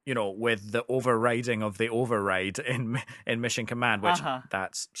with the overriding of the override in Mission Command, which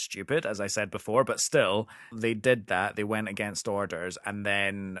that's stupid, as I said before, but still, they did that. They went against orders, and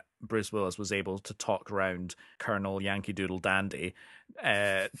then Bruce Willis was able to talk around Colonel Yankee Doodle Dandy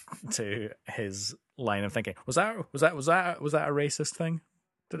to his line of thinking. Was that a racist thing?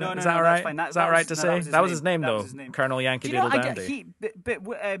 No, is that all right? Is that right to say? That was his name, though. His name. Colonel Yankee Doodle Dandy.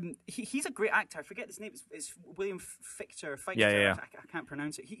 He's a great actor. I forget his name. It's William Fichtner. Yeah. I can't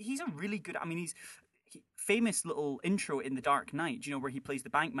pronounce it. He's a really good. I mean, he's famous little intro in The Dark Knight. Where he plays the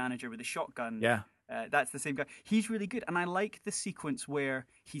bank manager with a shotgun. Yeah. That's the same guy. He's really good, and I like the sequence where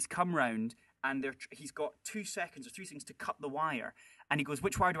he's come round and he's got 2 seconds or 3 seconds to cut the wire, and he goes,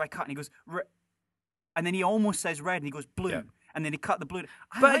 "Which wire do I cut?" And he goes, and then he almost says red, and he goes blue. Yeah. And then he cut the blue.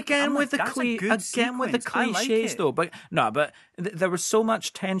 But with the cliches, though. But there was so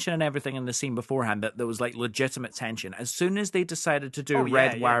much tension and everything in the scene beforehand that there was like legitimate tension. As soon as they decided to do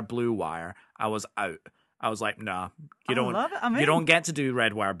red wire, blue wire, I was out. I was like, nah, you don't get to do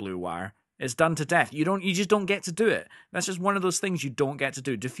red wire, blue wire. It's done to death. You just don't get to do it. That's just one of those things you don't get to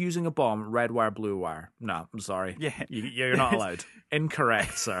do. Diffusing a bomb, red wire, blue wire. No, I'm sorry. Yeah, you're not allowed.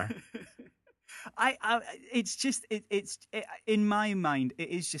 Incorrect, sir. It's in my mind, it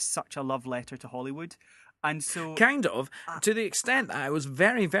is just such a love letter to Hollywood. And so, Kind of, to the extent that I was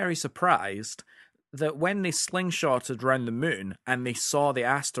very, very surprised that when they slingshotted around the moon and they saw the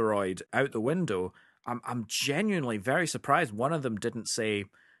asteroid out the window, I'm genuinely very surprised one of them didn't say,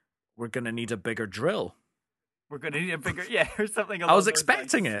 "We're going to need a bigger drill." we're going to need a bigger, or something. I was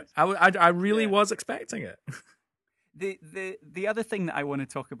expecting it. I really was expecting it. The other thing that I want to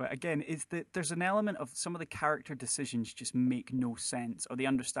talk about again is that there's an element of some of the character decisions just make no sense, or the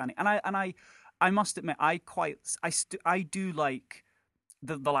understanding. And I must admit, I do like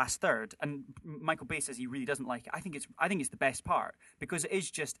the last third. And Michael Bay says he really doesn't like it. I think it's the best part, because it is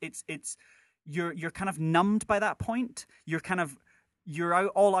just it's you're kind of numbed by that point. You're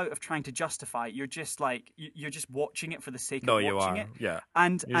all out of trying to justify it. You're just like you're just watching it for the sake of watching it. Yeah.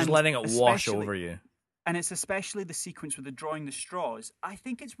 And you're just letting it wash over you. And it's especially the sequence with the drawing the straws. I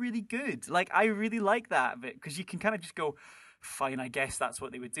think it's really good. Like, I really like that bit, because you can kind of just go, fine, I guess that's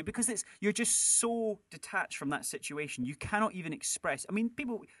what they would do. Because you're just so detached from that situation. You cannot even express. I mean,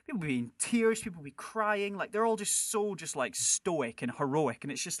 people be in tears, people be crying. Like, they're all just so like stoic and heroic.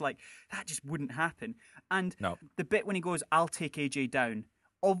 And it's just like, that just wouldn't happen. And the bit when he goes, I'll take AJ down,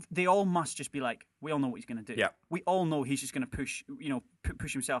 they all must just be like, we all know what he's going to do. Yeah. We all know he's just going to push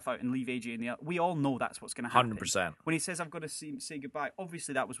himself out and leave AJ in the. We all know that's what's going to happen. 100%. When he says, "I've got to say goodbye,"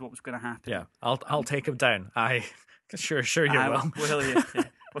 obviously that was what was going to happen. Yeah, I'll take him down. Sure you will. Will you?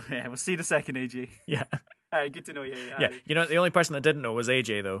 Yeah. We'll see you in a second, AJ. Yeah. All right, good to know you. Yeah. You know, the only person that didn't know was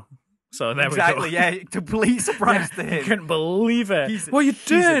AJ, though. So there exactly, we go. Yeah. Complete surprise to him. I couldn't believe it. What are you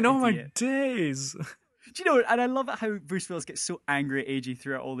doing? Oh my days. Do you know? And I love it how Bruce Willis gets so angry at AJ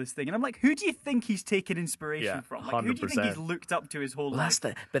throughout all this thing. And I'm like, who do you think he's taken inspiration from? Like, 100%. who do you think he's looked up to his whole life?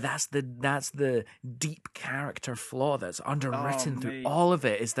 That's the deep character flaw that's underwritten through mate. all of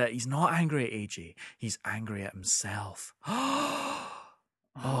it, is that he's not angry at AJ. He's angry at himself. Oh,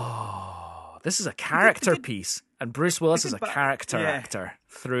 this is a character piece. And Bruce Willis is a character actor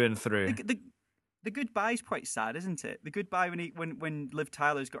through and through. The goodbye's quite sad, isn't it? The goodbye when Liv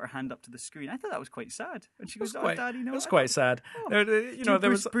Tyler's got her hand up to the screen. I thought that was quite sad. And she goes, Daddy, no. It was quite sad.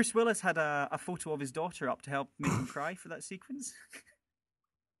 Bruce Willis had a photo of his daughter up to help make him cry for that sequence.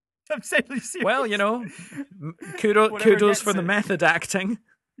 I'm sadly serious. Well, kudos for the method acting.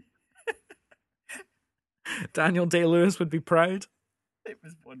 Daniel Day-Lewis would be proud. It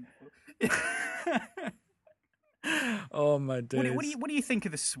was wonderful. Oh my days! What do you think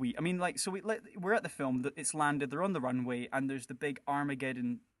of the suite? I mean, like, so we're at the film. It's landed. They're on the runway, and there's the big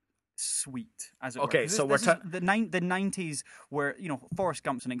Armageddon suite, as it were. Okay, so the 90s, where Forrest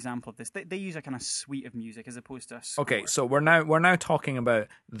Gump's an example of this. They use a kind of suite of music as opposed to a score. Okay, so we're now talking about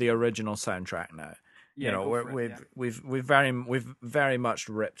the original soundtrack now. Yeah, we've very much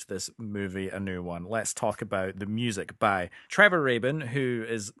ripped this movie a new one. Let's talk about the music by Trevor Rabin, who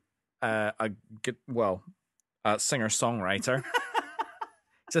is a singer-songwriter.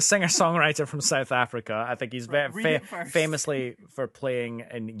 He's a singer-songwriter from South Africa. I think he's very famously for playing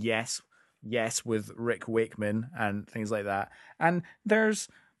in Yes with Rick Wakeman and things like that. And there's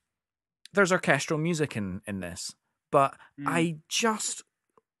orchestral music in this, but I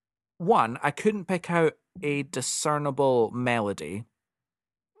couldn't pick out a discernible melody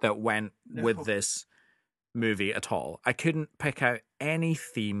that went with this movie at all. I couldn't pick out any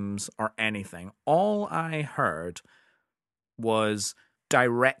themes or anything. All I heard was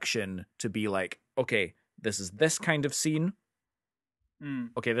direction to be like, okay, this is this kind of scene.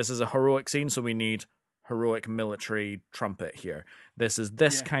 Okay, this is a heroic scene, so we need heroic military trumpet here. This is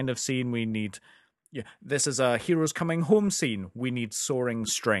this kind of scene, we need... this is a heroes coming home scene. We need soaring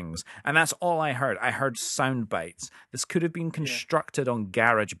strings. And that's all I heard. I heard sound bites. This could have been constructed on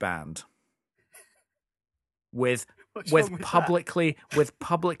GarageBand. With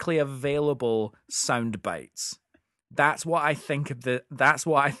publicly available sound bites. That's what I think of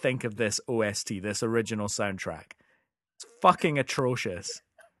this OST, this original soundtrack. It's fucking atrocious.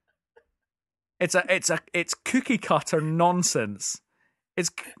 It's cookie cutter nonsense. It's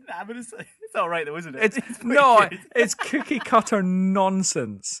all right though, isn't it? It's cookie cutter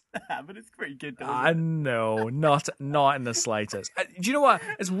nonsense. But it's pretty good though. I know, not in the slightest. Do you know what?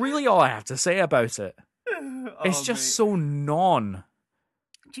 It's really all I have to say about it. It's just so non.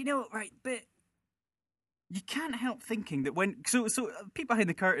 Do you know, right, but you can't help thinking that when... So peek behind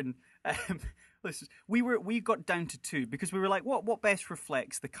the curtain, listen, we got down to 2 because we were like, what best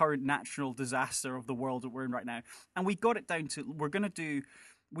reflects the current natural disaster of the world that we're in right now? And we got it down to, we're going to do...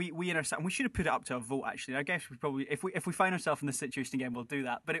 We and we should have put it up to a vote, actually. I guess we probably, if we find ourselves in this situation again, we'll do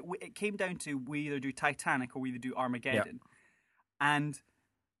that. But it came down to, we either do Titanic or we either do Armageddon. Yep. And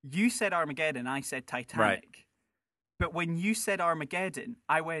you said Armageddon, I said Titanic. Right. But when you said Armageddon,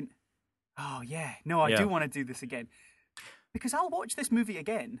 I went, Oh yeah, no, I Yeah. do want to do this again because I'll watch this movie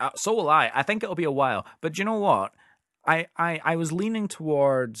again. So will I. I think it'll be a while. But do you know what? I was leaning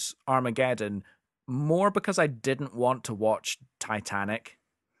towards Armageddon more because I didn't want to watch Titanic.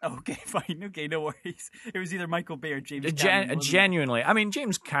 Okay, fine. Okay, no worries. It was either Michael Bay or James Cameron. wasn't it? Genuinely, I mean,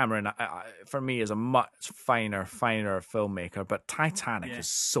 James Cameron for me is a much finer filmmaker, but Titanic Yeah. is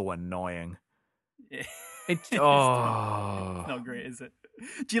so annoying. Yeah. It's It's not great, is it?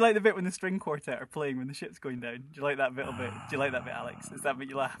 Do you like the bit when the string quartet are playing when the ship's going down? Do you like that bit? Do you like that bit, Alex? Is that bit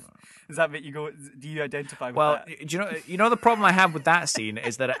you laugh? Is that bit you go? Do you identify with well, that? do you know the problem I have with that scene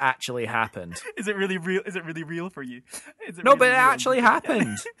is that it actually happened. Is it really real? Is it really real for you? No, but it actually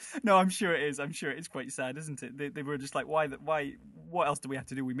happened. No, I'm sure it is. I'm sure it's quite sad, isn't it? They were just like, why? What else do we have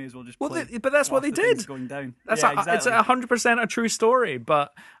to do? We may as well just. Well, play but that's what whilst they the thing's did. Going down. It's exactly. 100% a true story,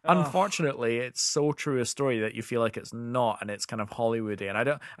 but unfortunately, it's so true a story that you feel like it's not, and it's kind of Hollywoody. And I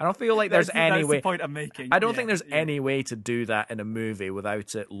don't feel like there's any that's way. the point I'm making. I don't Yeah, think there's yeah. any way to do that in a movie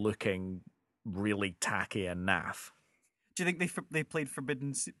without it looking really tacky and naff. Do you think they played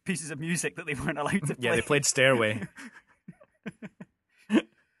forbidden pieces of music that they weren't allowed to play? Yeah, they played Stairway.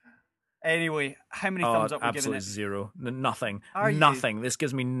 Anyway, how many Oh, thumbs up are we absolutely giving it? zero. Nothing. Are you? Nothing. This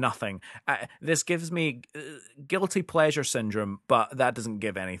gives me nothing. This gives me guilty pleasure syndrome, but that doesn't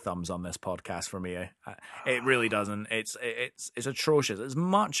give any thumbs on this podcast for me. It really doesn't. It's atrocious. It's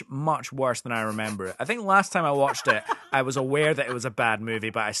much worse than I remember it. I think last time I watched it, I was aware that it was a bad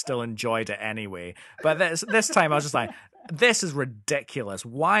movie, but I still enjoyed it anyway. But this time I was just like, this is ridiculous.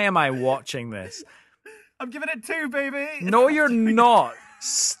 Why am I watching this? I'm giving it 2, baby. No, you're not.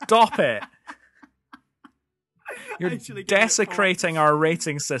 Stop it. You're Actually giving it 4. desecrating our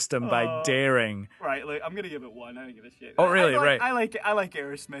rating system by daring. Right, look, I'm gonna give it 1. I don't give a shit. Oh, really? Right. I like it. I like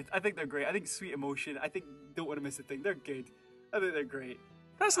Aerosmith. I think they're great. I think Sweet Emotion. I think Don't Want to Miss a Thing. They're good. I think they're great.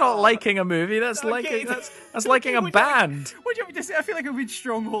 That's not liking a movie. That's Okay. liking that's liking a Would you like- band. What do you want me to say? I feel like I've been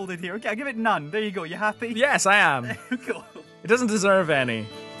strongholded here. Okay, I'll give it none. There you go. You happy? Yes, I am. Cool. It doesn't deserve any.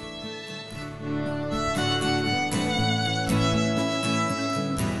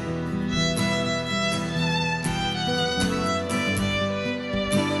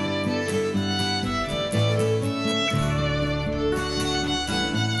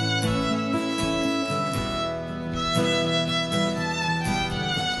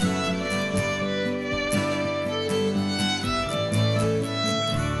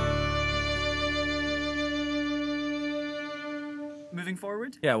 Moving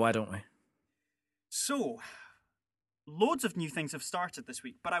forward. Yeah, why don't we? So, loads of new things have started this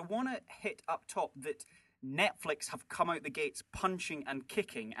week, but I want to hit up top that Netflix have come out the gates punching and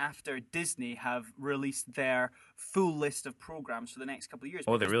kicking after Disney have released their full list of programs for the next couple of years.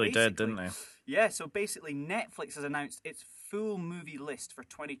 Oh, they Because really did, basically- didn't they? Yeah, so basically Netflix has announced its full movie list for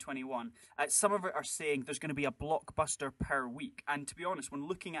 2021. Some of it are saying there's going to be a blockbuster per week, and to be honest, when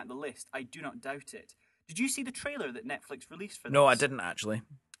looking at the list, I do not doubt it. Did you see the trailer that Netflix released for this? No, I didn't actually.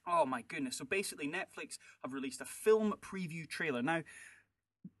 Oh my goodness. So basically, Netflix have released a film preview trailer. Now,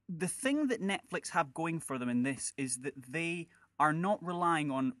 the thing that Netflix have going for them in this is that they are not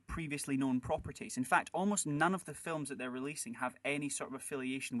relying on previously known properties. In fact, almost none of the films that they're releasing have any sort of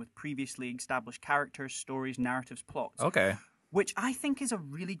affiliation with previously established characters, stories, narratives, plots. Okay. Which I think is a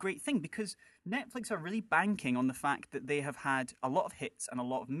really great thing because Netflix are really banking on the fact that they have had a lot of hits and a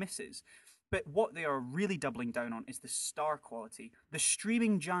lot of misses. But what they are really doubling down on is the star quality. The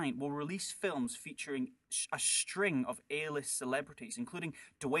streaming giant will release films featuring a string of A-list celebrities, including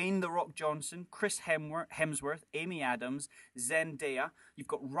Dwayne "The Rock" Johnson, Chris Hemsworth, Amy Adams, Zendaya. You've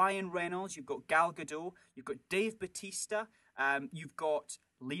got Ryan Reynolds, you've got Gal Gadot, you've got Dave Bautista, you've got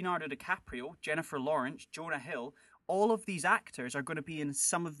Leonardo DiCaprio, Jennifer Lawrence, Jonah Hill. All of these actors are going to be in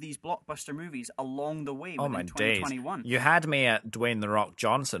some of these blockbuster movies along the way Oh within my days. 2021. You had me at Dwayne "The Rock"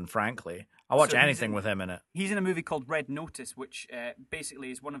 Johnson, frankly. I'll watch So he's anything in- with him in it. He's in a movie called Red Notice, which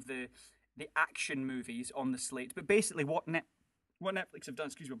basically is one of the action movies on the slate. But basically, what Netflix have done,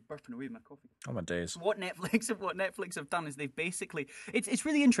 excuse me, I'm burping away with my coffee. Oh my days. What Netflix have done is they've basically it's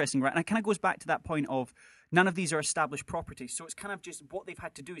really interesting, right? And it kind of goes back to that point of none of these are established properties, so it's kind of just what they've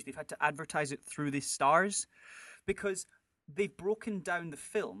had to do is they've had to advertise it through the stars because they've broken down the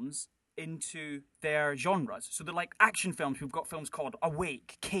films into their genres. So they're like action films. We've got films called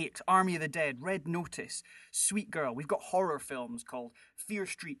Awake, Kate, Army of the Dead, Red Notice, Sweet Girl. We've got horror films called Fear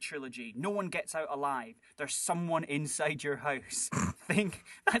Street Trilogy, No One Gets Out Alive, There's Someone Inside Your House.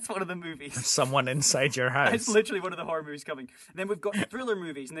 That's one of the movies. Someone Inside Your House. That's literally one of the horror movies coming. And then we've got thriller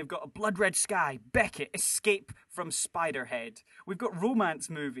movies, and they've got A Blood Red Sky, Beckett, Escape from Spiderhead. We've got romance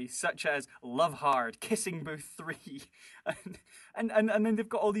movies such as Love Hard, Kissing Booth 3, and then they've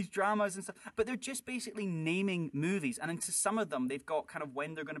got all these dramas and stuff. But they're just basically naming movies, and into some of them they've got kind of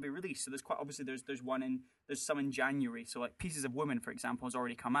when they're going to be released. So there's quite obviously there's some in January. So like Pieces of Woman, for example, has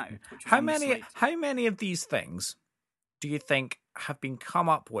already come out. Which was How on the many? slate. How many of these things do you think have been come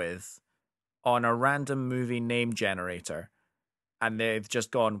up with on a random movie name generator, and they've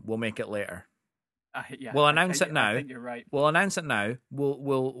just gone, "We'll make it later. Yeah, We'll announce it now. I think you're right. We'll announce it now.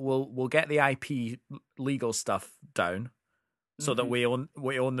 We'll get the IP legal stuff down, so that we own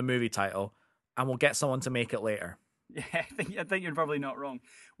the movie title, and we'll get someone to make it later." Yeah, I think you're probably not wrong.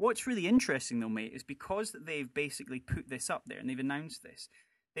 What's really interesting though, mate, is because they've basically put this up there and they've announced this.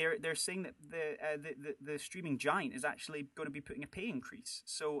 They're saying that the streaming giant is actually going to be putting a pay increase.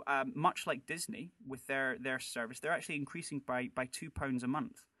 So much like Disney with their service, they're actually increasing by £2 a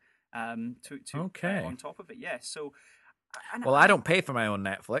month. Okay. On top of it, yes. So. Well, I don't pay for my own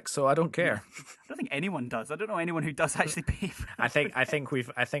Netflix, so I don't care. I don't think anyone does. I don't know anyone who does actually pay for it. I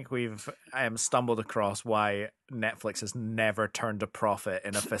think we've stumbled across why Netflix has never turned a profit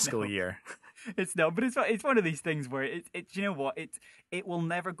in a fiscal year. It's one of these things where you know what, it will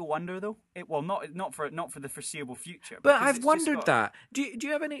never go under though. It will not for the foreseeable future. But I've wondered that. Do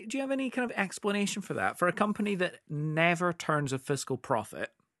you have any kind of explanation for that, for a company that never turns a fiscal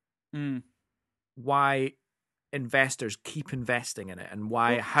profit? Why investors keep investing in it, and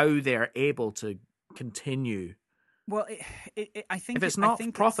how they're able to continue? Well, I think if it's not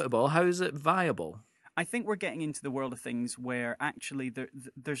profitable, how is it viable? I think we're getting into the world of things where actually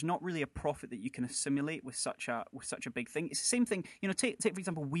there's not really a profit that you can assimilate with such a big thing. It's the same thing, you know. Take for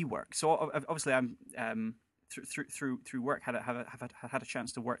example WeWork. So obviously I'm through work have had a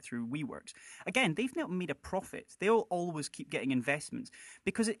chance to work through WeWorks. Again, they've not made a profit. They'll always keep getting investments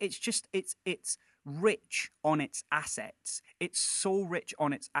because it's rich on its assets. It's so rich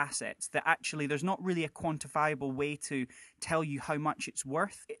on its assets that actually there's not really a quantifiable way to tell you how much it's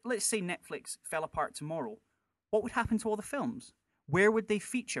worth. Let's say Netflix fell apart tomorrow. What would happen to all the films? Where would they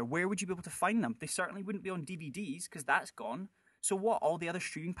feature? Where would you be able to find them? They certainly wouldn't be on DVDs because that's gone. So what? All the other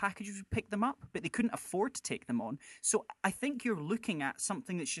streaming packages would pick them up, but they couldn't afford to take them on. So I think you're looking at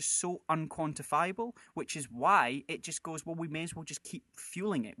something that's just so unquantifiable, which is why it just goes, well, we may as well just keep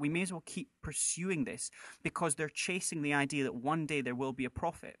fueling it. We may as well keep pursuing this because they're chasing the idea that one day there will be a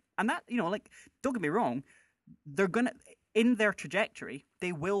profit. And that, you know, like, don't get me wrong, they're going to, in their trajectory,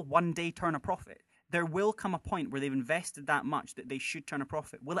 they will one day turn a profit. There will come a point where they've invested that much that they should turn a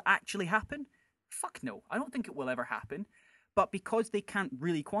profit. Will it actually happen? Fuck no. I don't think it will ever happen. But because they can't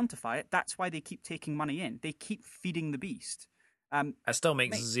really quantify it, that's why they keep taking money in. They keep feeding the beast. It still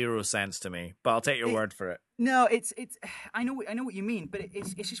makes zero sense to me, but I'll take your word for it. No, it's. I know what you mean, but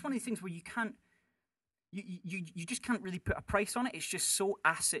it's just one of these things where you can't. You just can't really put a price on it. It's just so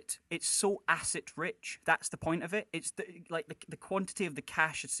asset. It's so asset rich. That's the point of it. It's the quantity of the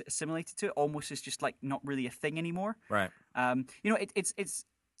cash it's assimilated to it almost is just like not really a thing anymore. Right. You know, it's.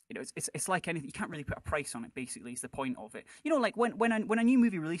 You know, it's like anything. You can't really put a price on it. Basically, is the point of it. You know, like when a new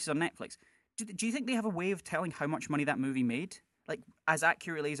movie releases on Netflix, do you think they have a way of telling how much money that movie made, like as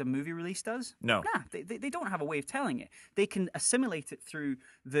accurately as a movie release does? No. Nah, they don't have a way of telling it. They can assimilate it through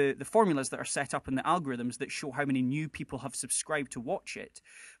the formulas that are set up in the algorithms that show how many new people have subscribed to watch it.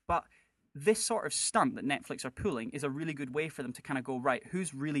 But this sort of stunt that Netflix are pulling is a really good way for them to kind of go, right,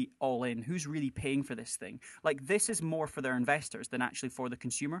 who's really all in? Who's really paying for this thing? Like, this is more for their investors than actually for the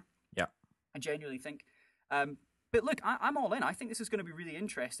consumer. Yeah. I genuinely think. But look, I'm all in. I think this is going to be really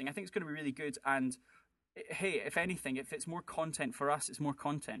interesting. I think it's going to be really good. And hey, if anything, if it's more content for us, it's more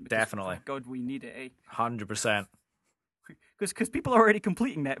content. Because, definitely. Oh God, we need it, eh? 100%. Because people are already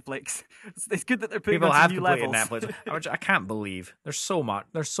completing Netflix. It's good that they're putting people on have new completed levels. Netflix, which I can't believe. There's so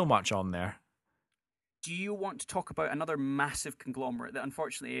much on there. Do you want to talk about another massive conglomerate that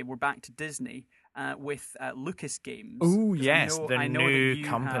unfortunately we're back to Disney with Lucas Games? Oh yes, the new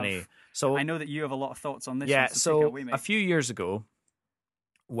company. So I know that you have a lot of thoughts on this. Yeah, one, so take it away, mate. A few years ago,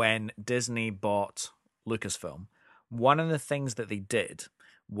 when Disney bought Lucasfilm, one of the things that they did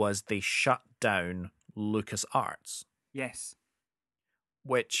was they shut down LucasArts. Yes.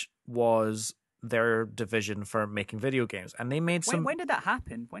 Which was their division for making video games, and they made some. When did that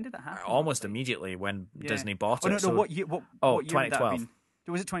happen? Almost immediately when Disney bought it. No, what year? What 2012. Year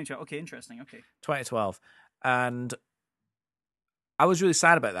Was it 2012? Okay, interesting. Okay. 2012. And I was really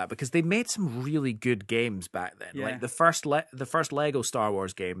sad about that because they made some really good games back then. Yeah. Like the first Lego Star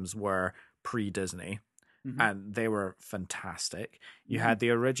Wars games were pre-Disney, and they were fantastic. You had the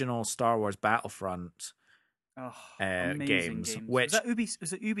original Star Wars Battlefront Amazing games, which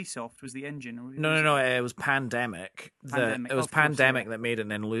was it Ubisoft was the engine? Or no, it was Pandemic. Pandemic, It was of course, Pandemic yeah. that made it,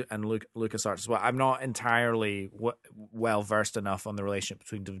 and LucasArts as well. I'm not entirely well versed enough on the relationship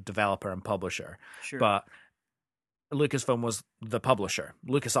between the developer and publisher, Sure. but Lucasfilm was the publisher.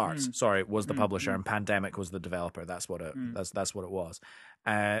 LucasArts, sorry, was the publisher, and Pandemic was the developer. That's what it. That's what it was.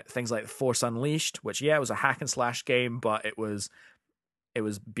 Things like Force Unleashed, which it was a hack and slash game, but it was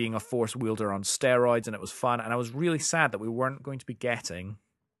being a force wielder on steroids, and it was fun. And I was really sad that we weren't going to be getting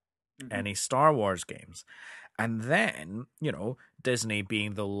any Star Wars games. And then, Disney,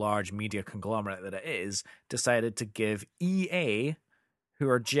 being the large media conglomerate that it is, decided to give EA, who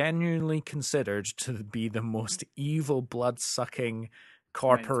are genuinely considered to be the most evil, blood-sucking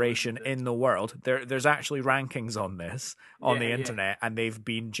corporation in the world. There's actually rankings on this on the internet, and they've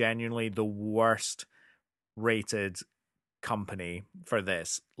been genuinely the worst rated company for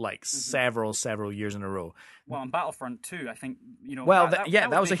this, like several years in a row. Well, on Battlefront 2, I think, Well,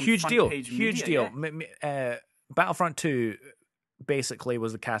 that was a huge deal. Huge deal. Yeah. Battlefront 2 basically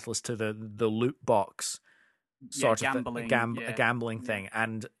was the catalyst to the loot box sort of gambling thing.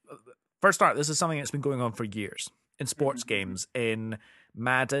 And for a start, this is something that's been going on for years in sports games, in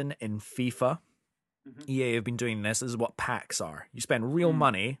Madden, in FIFA. EA have been doing this. This is what packs are. You spend real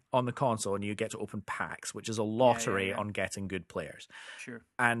money on the console and you get to open packs, which is a lottery on getting good players. Sure.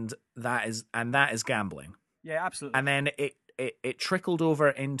 And that is gambling. Yeah, absolutely. And then it trickled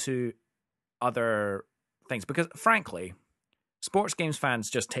over into other things because, frankly, sports games fans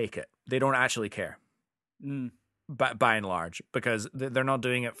just take it. They don't actually care. By and large, because they're not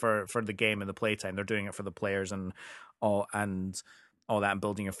doing it for the game and the playtime. They're doing it for the players and all that, and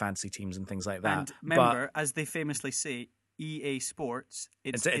building your fantasy teams and things like that. And remember, as they famously say, EA Sports,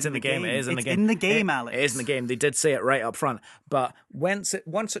 it's in the game. It is in the game. It's in the game, Alex. It is in the game. They did say it right up front. But once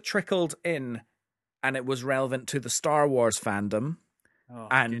it trickled in, and it was relevant to the Star Wars fandom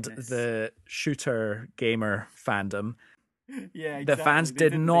and the shooter gamer fandom. Yeah, exactly. The fans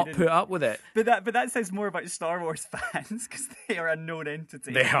did not put up with it. But that says more about Star Wars fans because they are a known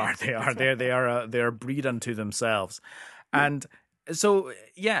entity. They are. They're a breed unto themselves. And so,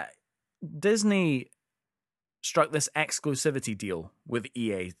 Disney struck this exclusivity deal with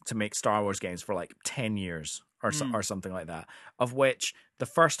EA to make Star Wars games for like 10 years or something like that, of which the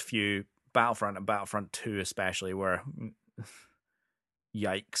first few, Battlefront and Battlefront 2 especially, were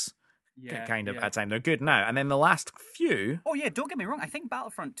yikes. Kind of at time. They're good now. And then the last few... Oh, yeah, don't get me wrong. I think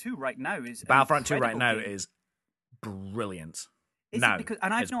Battlefront 2 right now is... Battlefront 2 right now is brilliant. Is it because,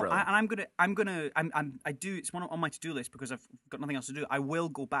 and I've not, and I do. It's one on my to-do list because I've got nothing else to do. I will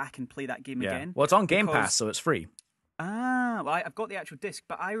go back and play that game again. Well, it's on Game Pass, so it's free. Well, I've got the actual disc,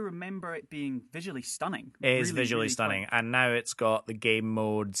 but I remember it being visually stunning. It is visually stunning, and now it's got the game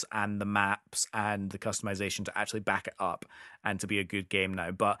modes and the maps and the customization to actually back it up and to be a good game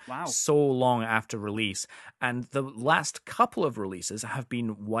now. But so long after release, and the last couple of releases have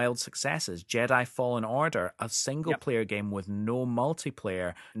been wild successes. Jedi Fallen Order, a single-player game with no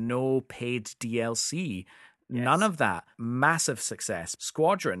multiplayer, no paid DLC. Yes. None of that. Massive success.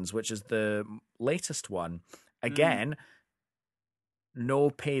 Squadrons, which is the latest one. Again,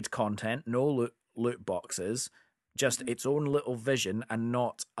 no paid content, no loot boxes, just its own little vision and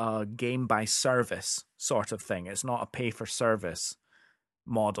not a game by service sort of thing. It's not a pay for service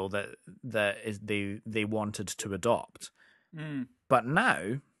model that they wanted to adopt. But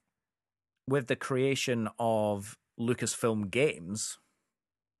now, with the creation of Lucasfilm Games,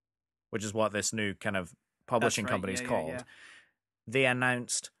 which is what this new kind of publishing company is called, they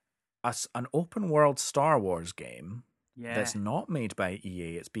announced an open world Star Wars game that's not made by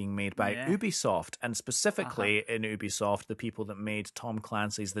EA. It's being made by Ubisoft, and specifically in Ubisoft, the people that made Tom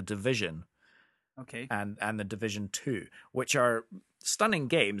Clancy's The Division. Okay. And The Division 2, which are stunning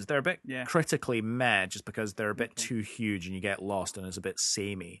games. They're a bit critically meh just because they're a bit too huge and you get lost and it's a bit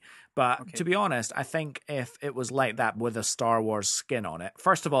samey. But to be honest, I think if it was like that with a Star Wars skin on it,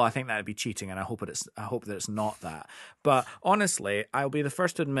 first of all, I think that'd be cheating, and I hope that it's not that. But honestly, I'll be the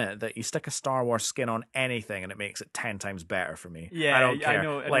first to admit that you stick a Star Wars skin on anything and it makes it 10 times better for me. Yeah, I don't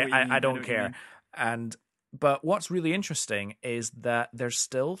care. I don't care. But what's really interesting is that there's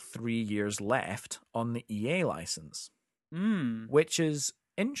still 3 years left on the EA license, which is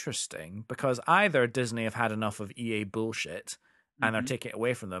interesting because either Disney have had enough of EA bullshit and they're taking it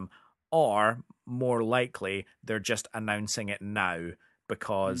away from them, or more likely they're just announcing it now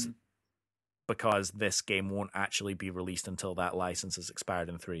because this game won't actually be released until that license is expired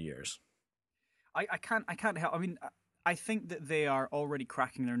in 3 years. I can't help. I mean, I think that they are already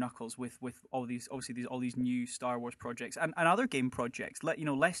cracking their knuckles with all these, obviously all these new Star Wars projects and other game projects.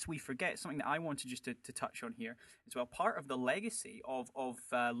 Lest we forget something that I wanted just to touch on here as well. Part of the legacy of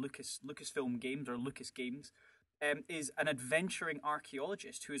Lucasfilm Games or Lucas Games is an adventuring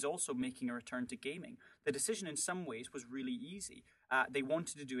archaeologist who is also making a return to gaming. The decision in some ways was really easy. They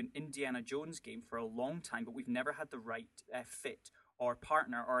wanted to do an Indiana Jones game for a long time, but we've never had the right fit or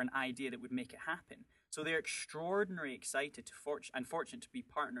partner or an idea that would make it happen. So they're extraordinarily excited and fortunate to be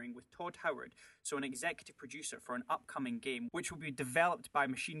partnering with Todd Howard, so an executive producer for an upcoming game, which will be developed by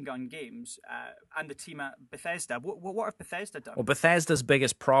Machine Gun Games and the team at Bethesda. What have Bethesda done? Well, Bethesda's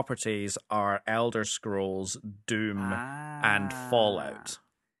biggest properties are Elder Scrolls, Doom, and Fallout.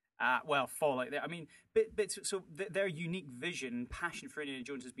 Well, Fallout. I mean, so their unique vision, passion for Indiana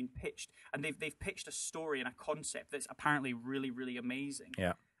Jones has been pitched, and they've pitched a story and a concept that's apparently really, really amazing.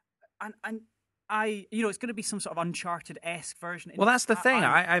 Yeah, and it's going to be some sort of Uncharted-esque version. Well, that's the thing.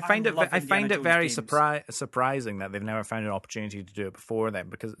 I find it very games. surprising that they've never found an opportunity to do it before then,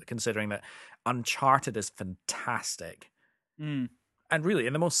 because considering that Uncharted is fantastic, and really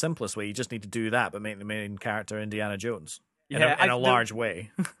in the most simplest way, you just need to do that, but make the main character Indiana Jones. In a large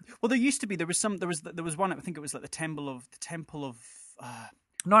way. Well, there was one. I think it was like the Temple of.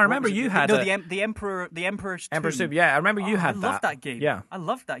 No, I remember you had the Emperor's Tomb. Yeah, I remember you had that. I loved that game. Yeah, I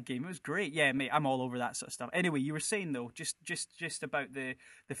loved that game. It was great. Yeah, mate, I'm all over that sort of stuff. Anyway, you were saying though, just about the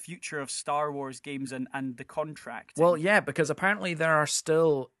future of Star Wars games and the contract. Well, yeah, because apparently there are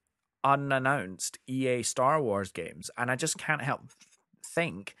still unannounced EA Star Wars games, and I just can't help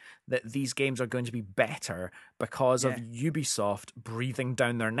think that these games are going to be better because of Ubisoft breathing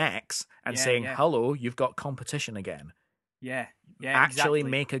down their necks and saying, hello, you've got competition again. Yeah, Actually exactly.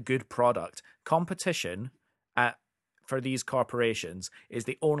 make a good product. Competition for these corporations is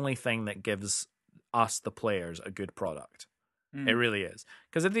the only thing that gives us, the players, a good product. It really is.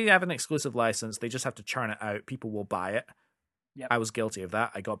 Because if they have an exclusive license, they just have to churn it out. People will buy it. Yep. I was guilty of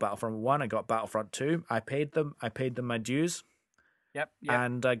that. I got Battlefront 1, I got Battlefront 2. I paid them my dues. Yep.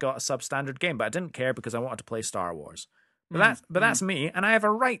 And I got a substandard game, but I didn't care because I wanted to play Star Wars. But that's me, and I have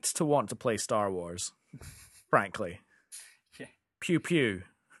a right to want to play Star Wars, frankly. Yeah. Pew pew.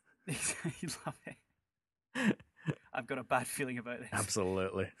 You love it. I've got a bad feeling about this.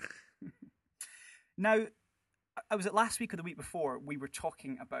 Absolutely. Now, I was it last week or the week before, we were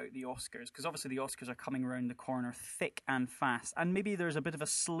talking about the Oscars, because obviously the Oscars are coming around the corner thick and fast, and maybe there's a bit of a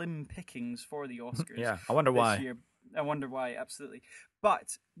slim pickings for the Oscars. Yeah, I wonder why. Year. I wonder why, absolutely.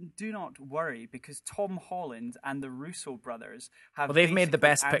 But do not worry, because Tom Holland and the Russo brothers have they've made the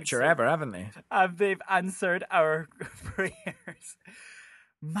best picture ever, haven't they? They've answered our prayers.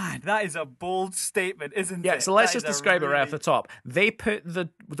 Man, that is a bold statement, isn't it? Yeah, so let's just describe it right off the top. They put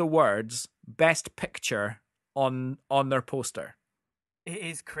the words "best picture" on their poster. It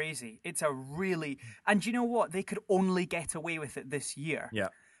is crazy. It's a really... And you know what? They could only get away with it this year. Yeah.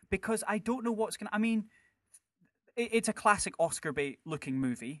 Because I don't know what's going to... I mean... It's a classic Oscar bait looking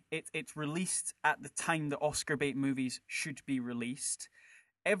movie. It's released at the time that Oscar bait movies should be released.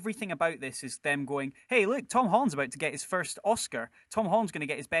 Everything about this is them going, hey, look, Tom Holland's about to get his first Oscar. Tom Holland's going to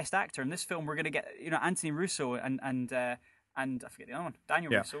get his best actor. In this film, we're going to get Anthony Russo and I forget the other one,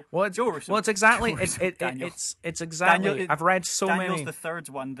 Daniel Russo. Well, Joe Russo. Well, it's exactly it's exactly. Daniel, I've read so Daniel's many. the third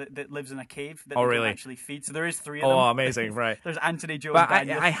one that lives in a cave that really? don't actually feed. So there is three of them. Oh, amazing! Right. There's Anthony, Joe, but and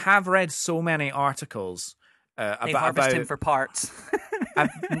Daniel. I have read so many articles. They harvest him for parts. They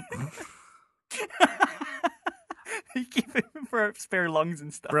keep him for spare lungs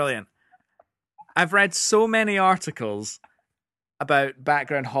and stuff. Brilliant. I've read so many articles about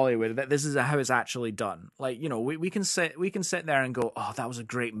background Hollywood that this is how it's actually done. Like, we can sit there and go, oh, that was a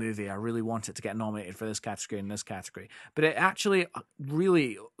great movie. I really want it to get nominated for this category and this category. But it actually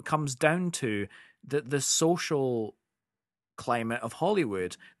really comes down to the social climate of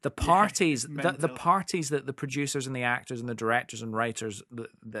Hollywood, the parties, the parties that the producers and the actors and the directors and writers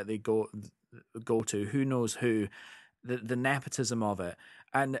that they go to, who knows who, the nepotism of it,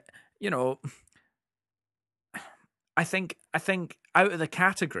 and I think out of the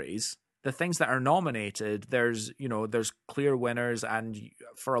categories, the things that are nominated, there's clear winners, and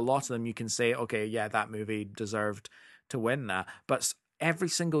for a lot of them you can say, okay, yeah, that movie deserved to win that, but every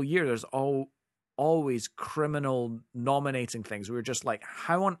single year there's always criminal nominating things. We were just like,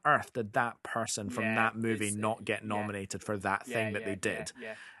 how on earth did that person from that movie not get nominated for that thing that they did?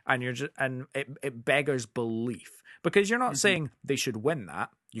 Yeah. And you're just, and it beggars belief, because you're not saying they should win that.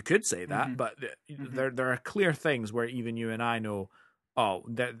 You could say that, but there are clear things where even you and I know, oh,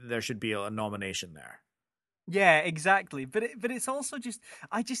 there should be a nomination there. Yeah, exactly. But it's also just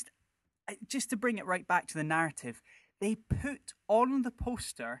to bring it right back to the narrative. They put on the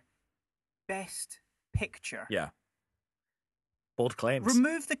poster Best Picture. Yeah. Bold claims.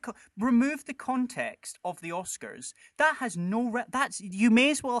 Remove the context of the Oscars. That has no. That's you may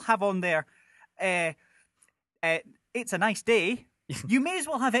as well have on there. It's a nice day. You may as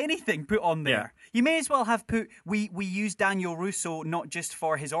well have anything put on there. Yeah. You may as well have put we use Daniel Russo not just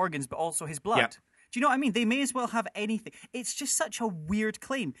for his organs but also his blood. Yeah. Do you know what I mean? They may as well have anything. It's just such a weird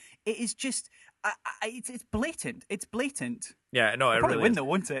claim. It is just. It's blatant. It's blatant. Yeah, no, It'll probably really win is. though,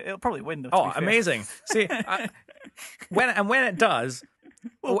 won't it? It'll probably win though. Oh, to be fair. amazing! See, when it does,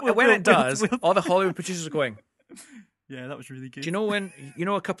 We'll- all the Hollywood producers are going. Yeah, that was really good. Do you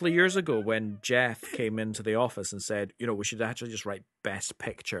know a couple of years ago when Jeff came into the office and said, we should actually just write Best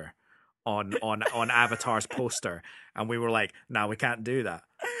Picture on Avatar's poster, and we were like, no, we can't do that.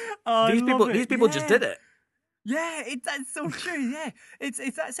 Oh, These people just did it. Yeah, that's so true. Yeah, it's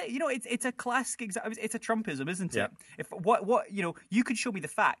that's it. It's a classic example. It's a Trumpism, isn't it? Yeah. If what you could show me the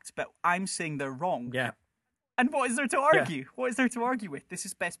facts, but I'm saying they're wrong. Yeah, And what is there to argue? What is there to argue with? This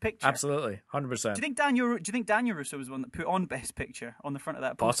is Best Picture. absolutely, 100%. Do you think Daniel Russo was the one that put on Best Picture on the front of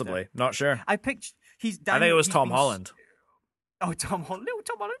that poster? Possibly, not sure. I picked. I think it was Tom Holland. Oh, Tom Holland. No,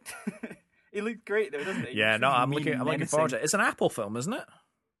 Tom Holland. He looked great though, doesn't he? Yeah, no, I'm looking menacing. forward to it. It's an Apple film, isn't it?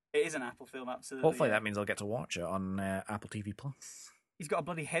 It is an Apple film, absolutely. Hopefully yeah. that means I'll get to watch it on Apple TV Plus. He's got a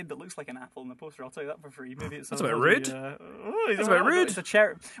bloody head that looks like an apple in the poster. I'll tell you that for free. Maybe it's That's a bit rude. That's a bit rude. It's a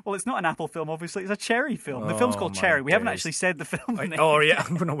cherry. Well, it's not an Apple film, obviously. It's a cherry film. The film's Oh, called my Cherry. We haven't days. actually said the film name. Oh yeah,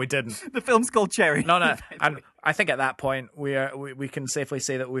 no, we didn't. The film's called Cherry. No, and I think at that point we can safely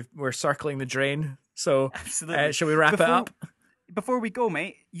say that we're circling the drain. So, Absolutely. shall we wrap it up? Before we go,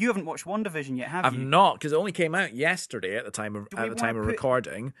 mate, you haven't watched WandaVision yet, have I've you? not, because it only came out yesterday at the time of we wanna put-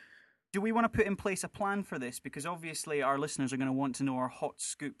 recording. Do we want to put in place a plan for this? Because obviously our listeners are going to want to know our hot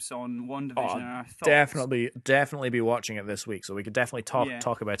scoops on WandaVision and our thoughts. Definitely be watching it this week. So we could definitely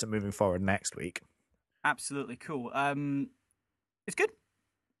talk about it moving forward next week. Absolutely cool. It's good.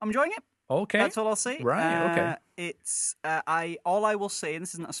 I'm enjoying it. Okay, That's all I'll say. Right, okay. It's all I will say, and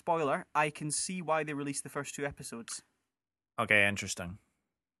this isn't a spoiler. I can see why they released the first 2 episodes. Okay, interesting.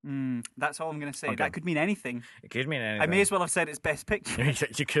 That's all I'm going to say. Okay. That could mean anything. It could mean anything. I may as well have said it's Best Picture.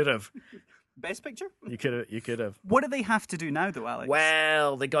 You could have. Best Picture? You could have. What do they have to do now, though, Alex?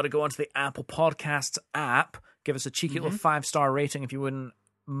 Well, they got to go onto the Apple Podcasts app, give us a cheeky little 5-star rating if you wouldn't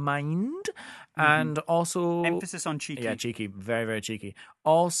mind, and also Emphasis on cheeky. Yeah, cheeky, very very cheeky.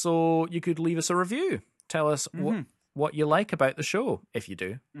 Also, you could leave us a review. Tell us what you like about the show, if you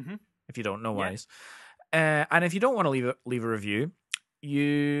do. If you don't, no worries. And if you don't want to leave a review,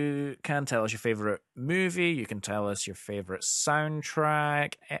 you can tell us your favorite movie. You can tell us your favorite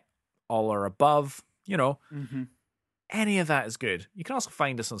soundtrack, all or above. Any of that is good. You can also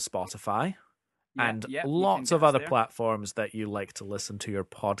find us on Spotify and lots of other platforms that you like to listen to your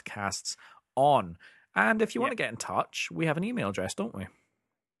podcasts on. And if you want to get in touch, we have an email address, don't we?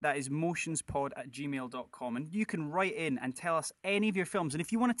 That is motionspod@gmail.com, and you can write in and tell us any of your films. And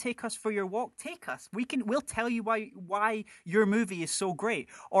if you want to take us for your walk, take us. We'll tell you why your movie is so great,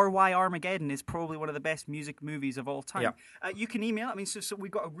 or why Armageddon is probably one of the best music movies of all time. You can email. I mean, so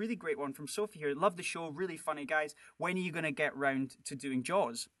we've got a really great one from Sophie here. Love the show, really funny guys. When are you going to get round to doing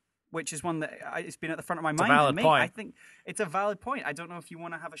Jaws? Which is one that it's been at the front of my mind. A valid point. I think it's a valid point. I don't know if you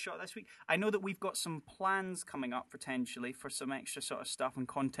want to have a shot this week. I know that we've got some plans coming up potentially for some extra sort of stuff and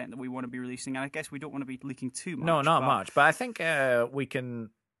content that we want to be releasing, and I guess we don't want to be leaking too much. No, not much. But I think we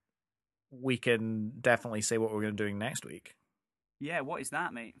can definitely say what we're going to be doing next week. Yeah, what is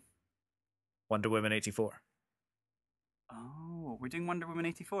that, mate? Wonder Woman 84. Oh, we're doing Wonder Woman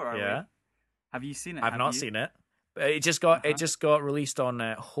 84, are we? Have you seen it? I've not seen it. It just got released on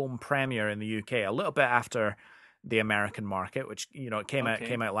home premiere in the UK a little bit after the American market, which it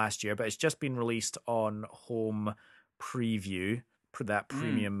came out last year, but it's just been released on home preview, that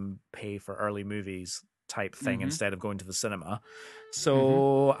premium pay for early movies type thing instead of going to the cinema.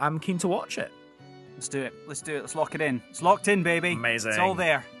 So I'm keen to watch it. Let's do it. Let's lock it in. It's locked in, baby. Amazing. It's all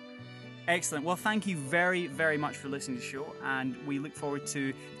there. Excellent. Well, thank you very, very much for listening to the show, and we look forward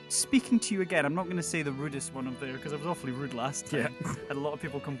to speaking to you again. I'm not going to say the rudest one up there because I was awfully rude last time. Had a lot of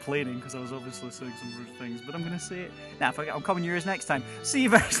people complaining because I was obviously saying some rude things, but I'm going to say it. Nah, forget. I'm coming yours next time. See you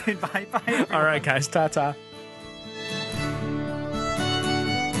very soon. Bye. Bye. Everyone. All right, guys. Ta-ta.